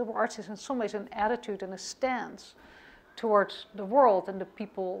 the liberal arts is in some ways an attitude and a stance towards the world and the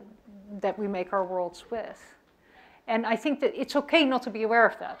people that we make our worlds with. And I think that it's okay not to be aware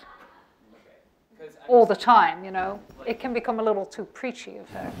of that all the time, you know. It can become a little too preachy, in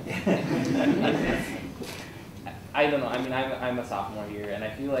fact. I don't know. I mean, I'm a sophomore here, and I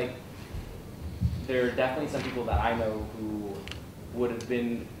feel like there are definitely some people that I know who would have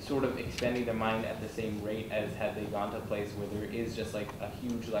been sort of expanding their mind at the same rate as had they gone to a place where there is just like a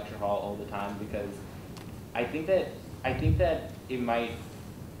huge lecture hall all the time. Because I think that it might.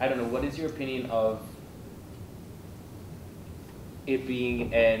 I don't know. What is your opinion of it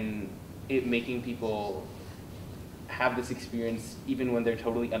being it making people have this experience even when they're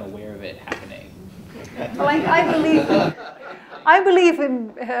totally unaware of it happening? Well, I believe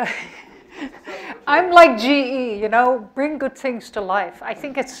in. I'm like GE, you know, bring good things to life. I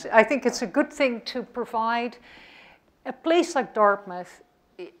think it's a good thing to provide a place like Dartmouth,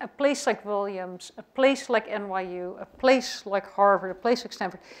 a place like Williams, a place like NYU, a place like Harvard, a place like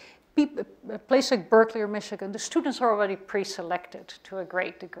Stanford, a place like Berkeley or Michigan. The students are already pre-selected to a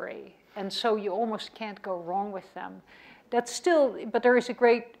great degree, and so you almost can't go wrong with them. That's still, but there is a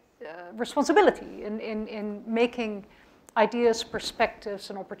great responsibility in making ideas, perspectives,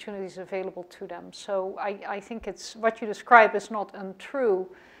 and opportunities available to them. So I think it's what you describe is not untrue,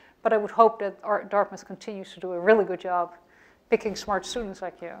 but I would hope that Dartmouth continues to do a really good job picking smart students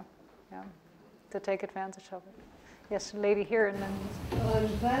like you, yeah, to take advantage of it. Yes, lady here, and then. I'm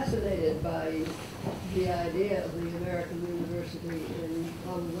fascinated by the idea of the American University in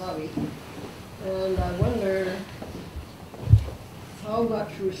Abu Dhabi, and I wonder how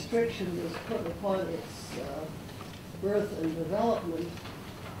much restriction is put upon its birth and development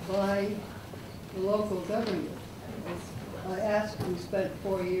by the local government. As I asked, we spent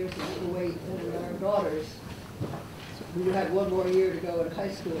 4 years in Kuwait, and our daughters, who had 1 more year to go in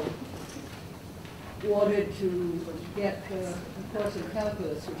high school, wanted to get a course in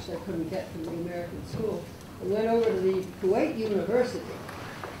calculus, which they couldn't get from the American school, and went over to the Kuwait University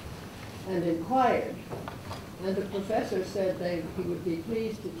and inquired. And the professor said he would be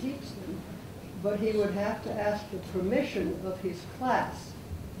pleased to teach them, but he would have to ask the permission of his class,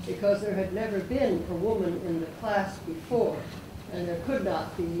 because there had never been a woman in the class before, and there could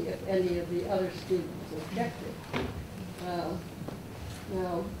not be if any of the other students objected.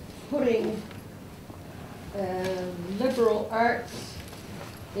 Now, putting a liberal arts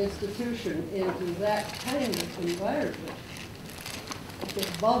institution into that kind of environment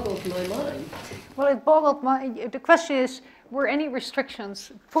just boggles my mind. Well, it boggled my. The question is, were any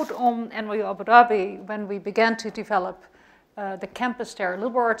restrictions put on NYU Abu Dhabi when we began to develop the campus there,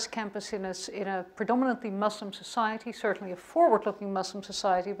 liberal arts campus in a predominantly Muslim society, certainly a forward-looking Muslim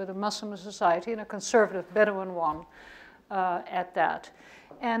society, but a Muslim society and a conservative Bedouin one at that.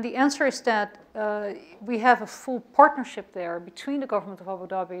 And the answer is that we have a full partnership there between the government of Abu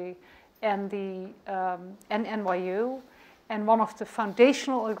Dhabi and and NYU. And one of the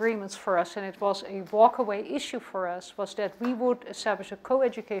foundational agreements for us, and it was a walk-away issue for us, was that we would establish a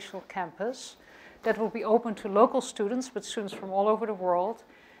co-educational campus that would be open to local students, but students from all over the world.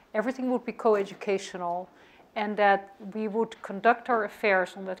 Everything would be co-educational, and that we would conduct our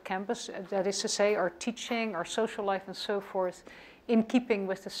affairs on that campus, that is to say, our teaching, our social life, and so forth, in keeping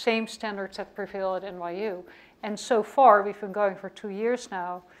with the same standards that prevail at NYU. And so far, we've been going for 2 years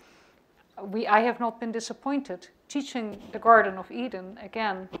now, I have not been disappointed. Teaching the Garden of Eden,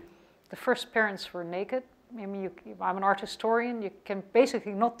 again, the first parents were naked. I mean, I'm an art historian. You can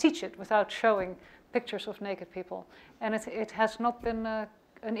basically not teach it without showing pictures of naked people. And it has not been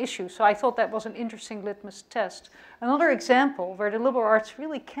an issue. So I thought that was an interesting litmus test. Another example where the liberal arts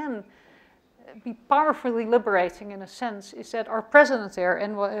really can be powerfully liberating in a sense is that our president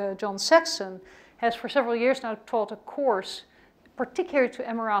there, John Saxon, has for several years now taught a course, particularly to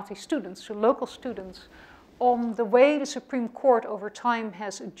Emirati students, to local students, on the way the Supreme Court over time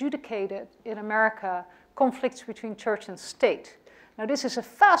has adjudicated in America conflicts between church and state. Now, this is a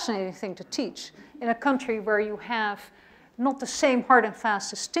fascinating thing to teach in a country where you have not the same hard and fast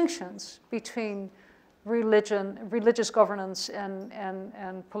distinctions between religious governance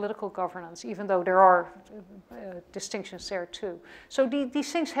and political governance, even though there are distinctions there too. So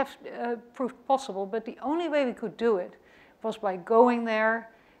these things have proved possible, but the only way we could do it was by going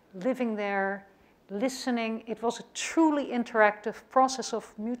there, living there, listening. It was a truly interactive process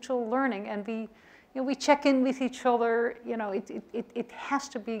of mutual learning, and we check in with each other. You know, it has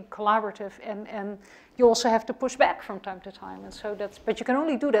to be collaborative, and you also have to push back from time to time. And so but you can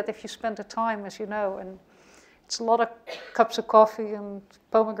only do that if you spend the time, as you know, and it's a lot of cups of coffee and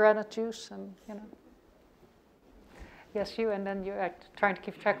pomegranate juice, and you know. Yes, you, and then you're trying to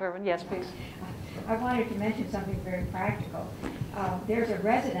keep track of everyone. Yes, please. I wanted to mention something very practical. There's a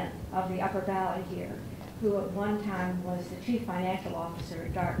resident of the Upper Valley here who at one time was the chief financial officer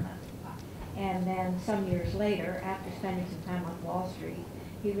at Dartmouth. And then some years later, after spending some time on Wall Street,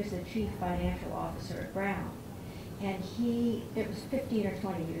 he was the chief financial officer at Brown. and it was 15 or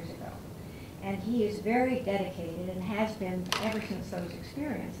 20 years ago. And he is very dedicated and has been ever since those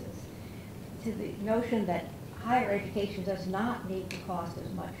experiences to the notion that higher education does not need to cost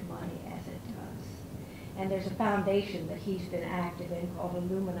as much money as it does. And there's a foundation that he's been active in called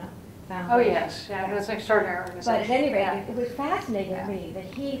Illumina Foundation. Oh yes, yeah, it's an extraordinary organization. But at any rate, yeah. it was fascinating to me that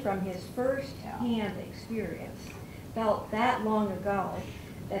he, from his first-hand experience, felt that long ago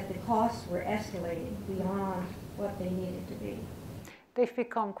that the costs were escalating beyond what they needed to be. They've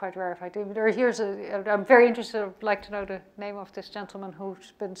become quite rarefied. I'm very interested, I'd like to know the name of this gentleman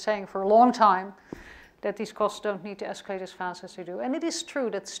who's been saying for a long time that these costs don't need to escalate as fast as they do. And it is true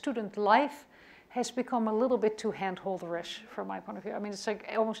that student life has become a little bit too handholderish from my point of view. I mean, it's like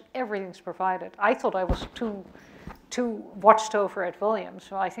almost everything's provided. I thought I was too watched over at Williams,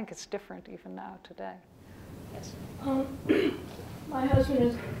 so I think it's different even now today. Yes. My husband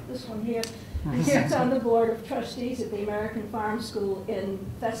is this one here. He sits on the board of trustees at the American Farm School in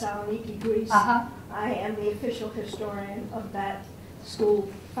Thessaloniki, Greece. I am the official historian of that school,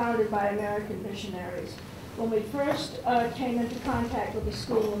 founded by American missionaries. When we first came into contact with the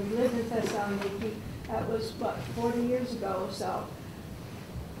school and we lived in Thessaloniki, that was, 40 years ago or so,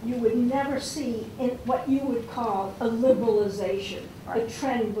 you would never see in what you would call a liberalization. The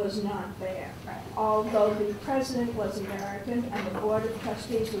trend was not there. Although the president was American and the board of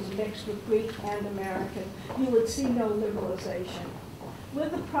trustees was mixed with Greek and American, you would see no liberalization.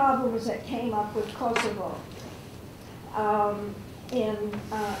 With the problems that came up with Kosovo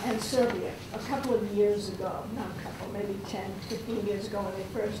and Serbia a couple of years ago, not a couple, maybe 10, 15 years ago when they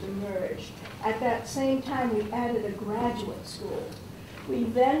first emerged, at that same time we added a graduate school. We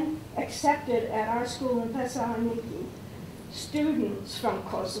then accepted at our school in Thessaloniki students from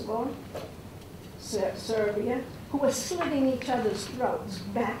Kosovo, Serbia, who were slitting each other's throats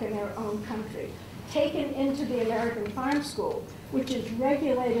back in their own country, taken into the American Farm School, which is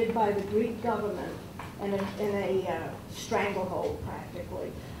regulated by the Greek government in a stranglehold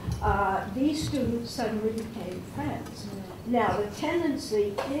practically. These students suddenly became friends. Now the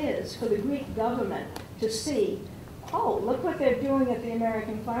tendency is for the Greek government to see, oh, look what they're doing at the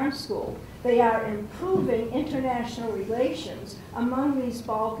American Farm School. They are improving international relations among these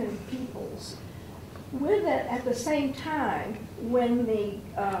Balkan peoples. With it, at the same time, when the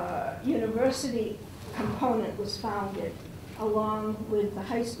university component was founded, along with the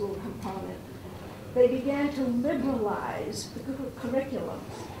high school component, they began to liberalize the curriculum.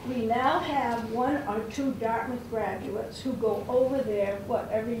 We now have 1 or 2 Dartmouth graduates who go over there,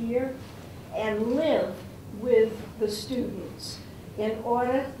 every year, and live with the students in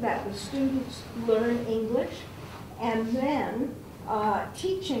order that the students learn English, and then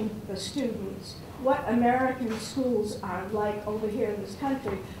teaching the students what American schools are like over here in this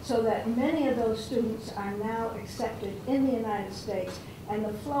country, so that many of those students are now accepted in the United States, and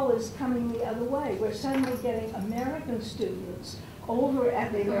the flow is coming the other way. We're suddenly getting American students over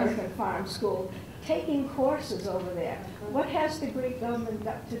at the American Farm School taking courses over there. What has the Greek government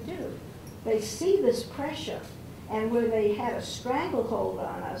got to do? They see this pressure, and where they had a stranglehold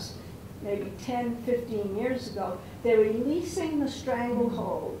on us maybe 10, 15 years ago, they're releasing the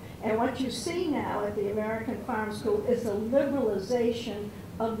stranglehold. And what you see now at the American Farm School is a liberalization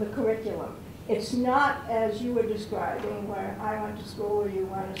of the curriculum. It's not, as you were describing, where I went to school or you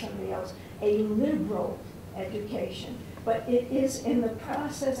went or somebody else, a liberal education. But it is in the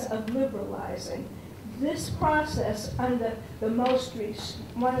process of liberalizing. This process under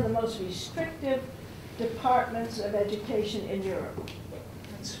one of the most restrictive departments of education in Europe.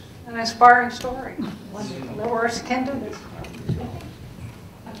 It's an inspiring story. Lawyers can do this.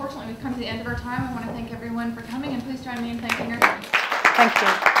 Unfortunately, we've come to the end of our time. I want to thank everyone for coming, and please join me in thanking our guests. Thank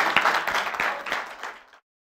you.